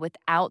fashion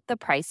without the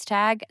price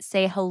tag.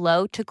 Say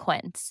hello to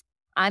Quince.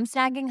 I'm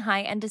snagging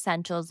high-end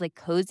essentials like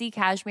cozy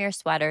cashmere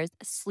sweaters,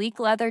 sleek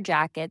leather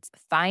jackets,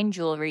 fine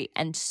jewelry,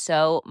 and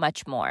so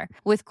much more.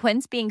 With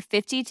Quince being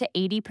 50 to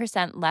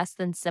 80% less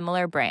than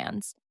similar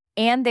brands.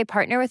 And they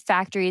partner with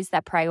factories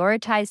that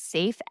prioritize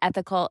safe,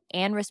 ethical,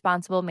 and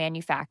responsible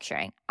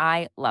manufacturing.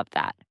 I love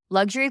that.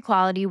 Luxury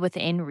quality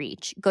within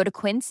reach. Go to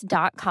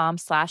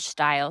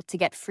quince.com/style to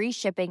get free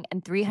shipping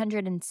and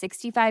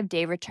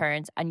 365-day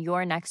returns on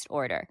your next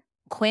order.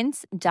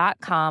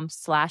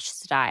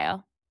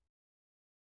 Quince.com/style.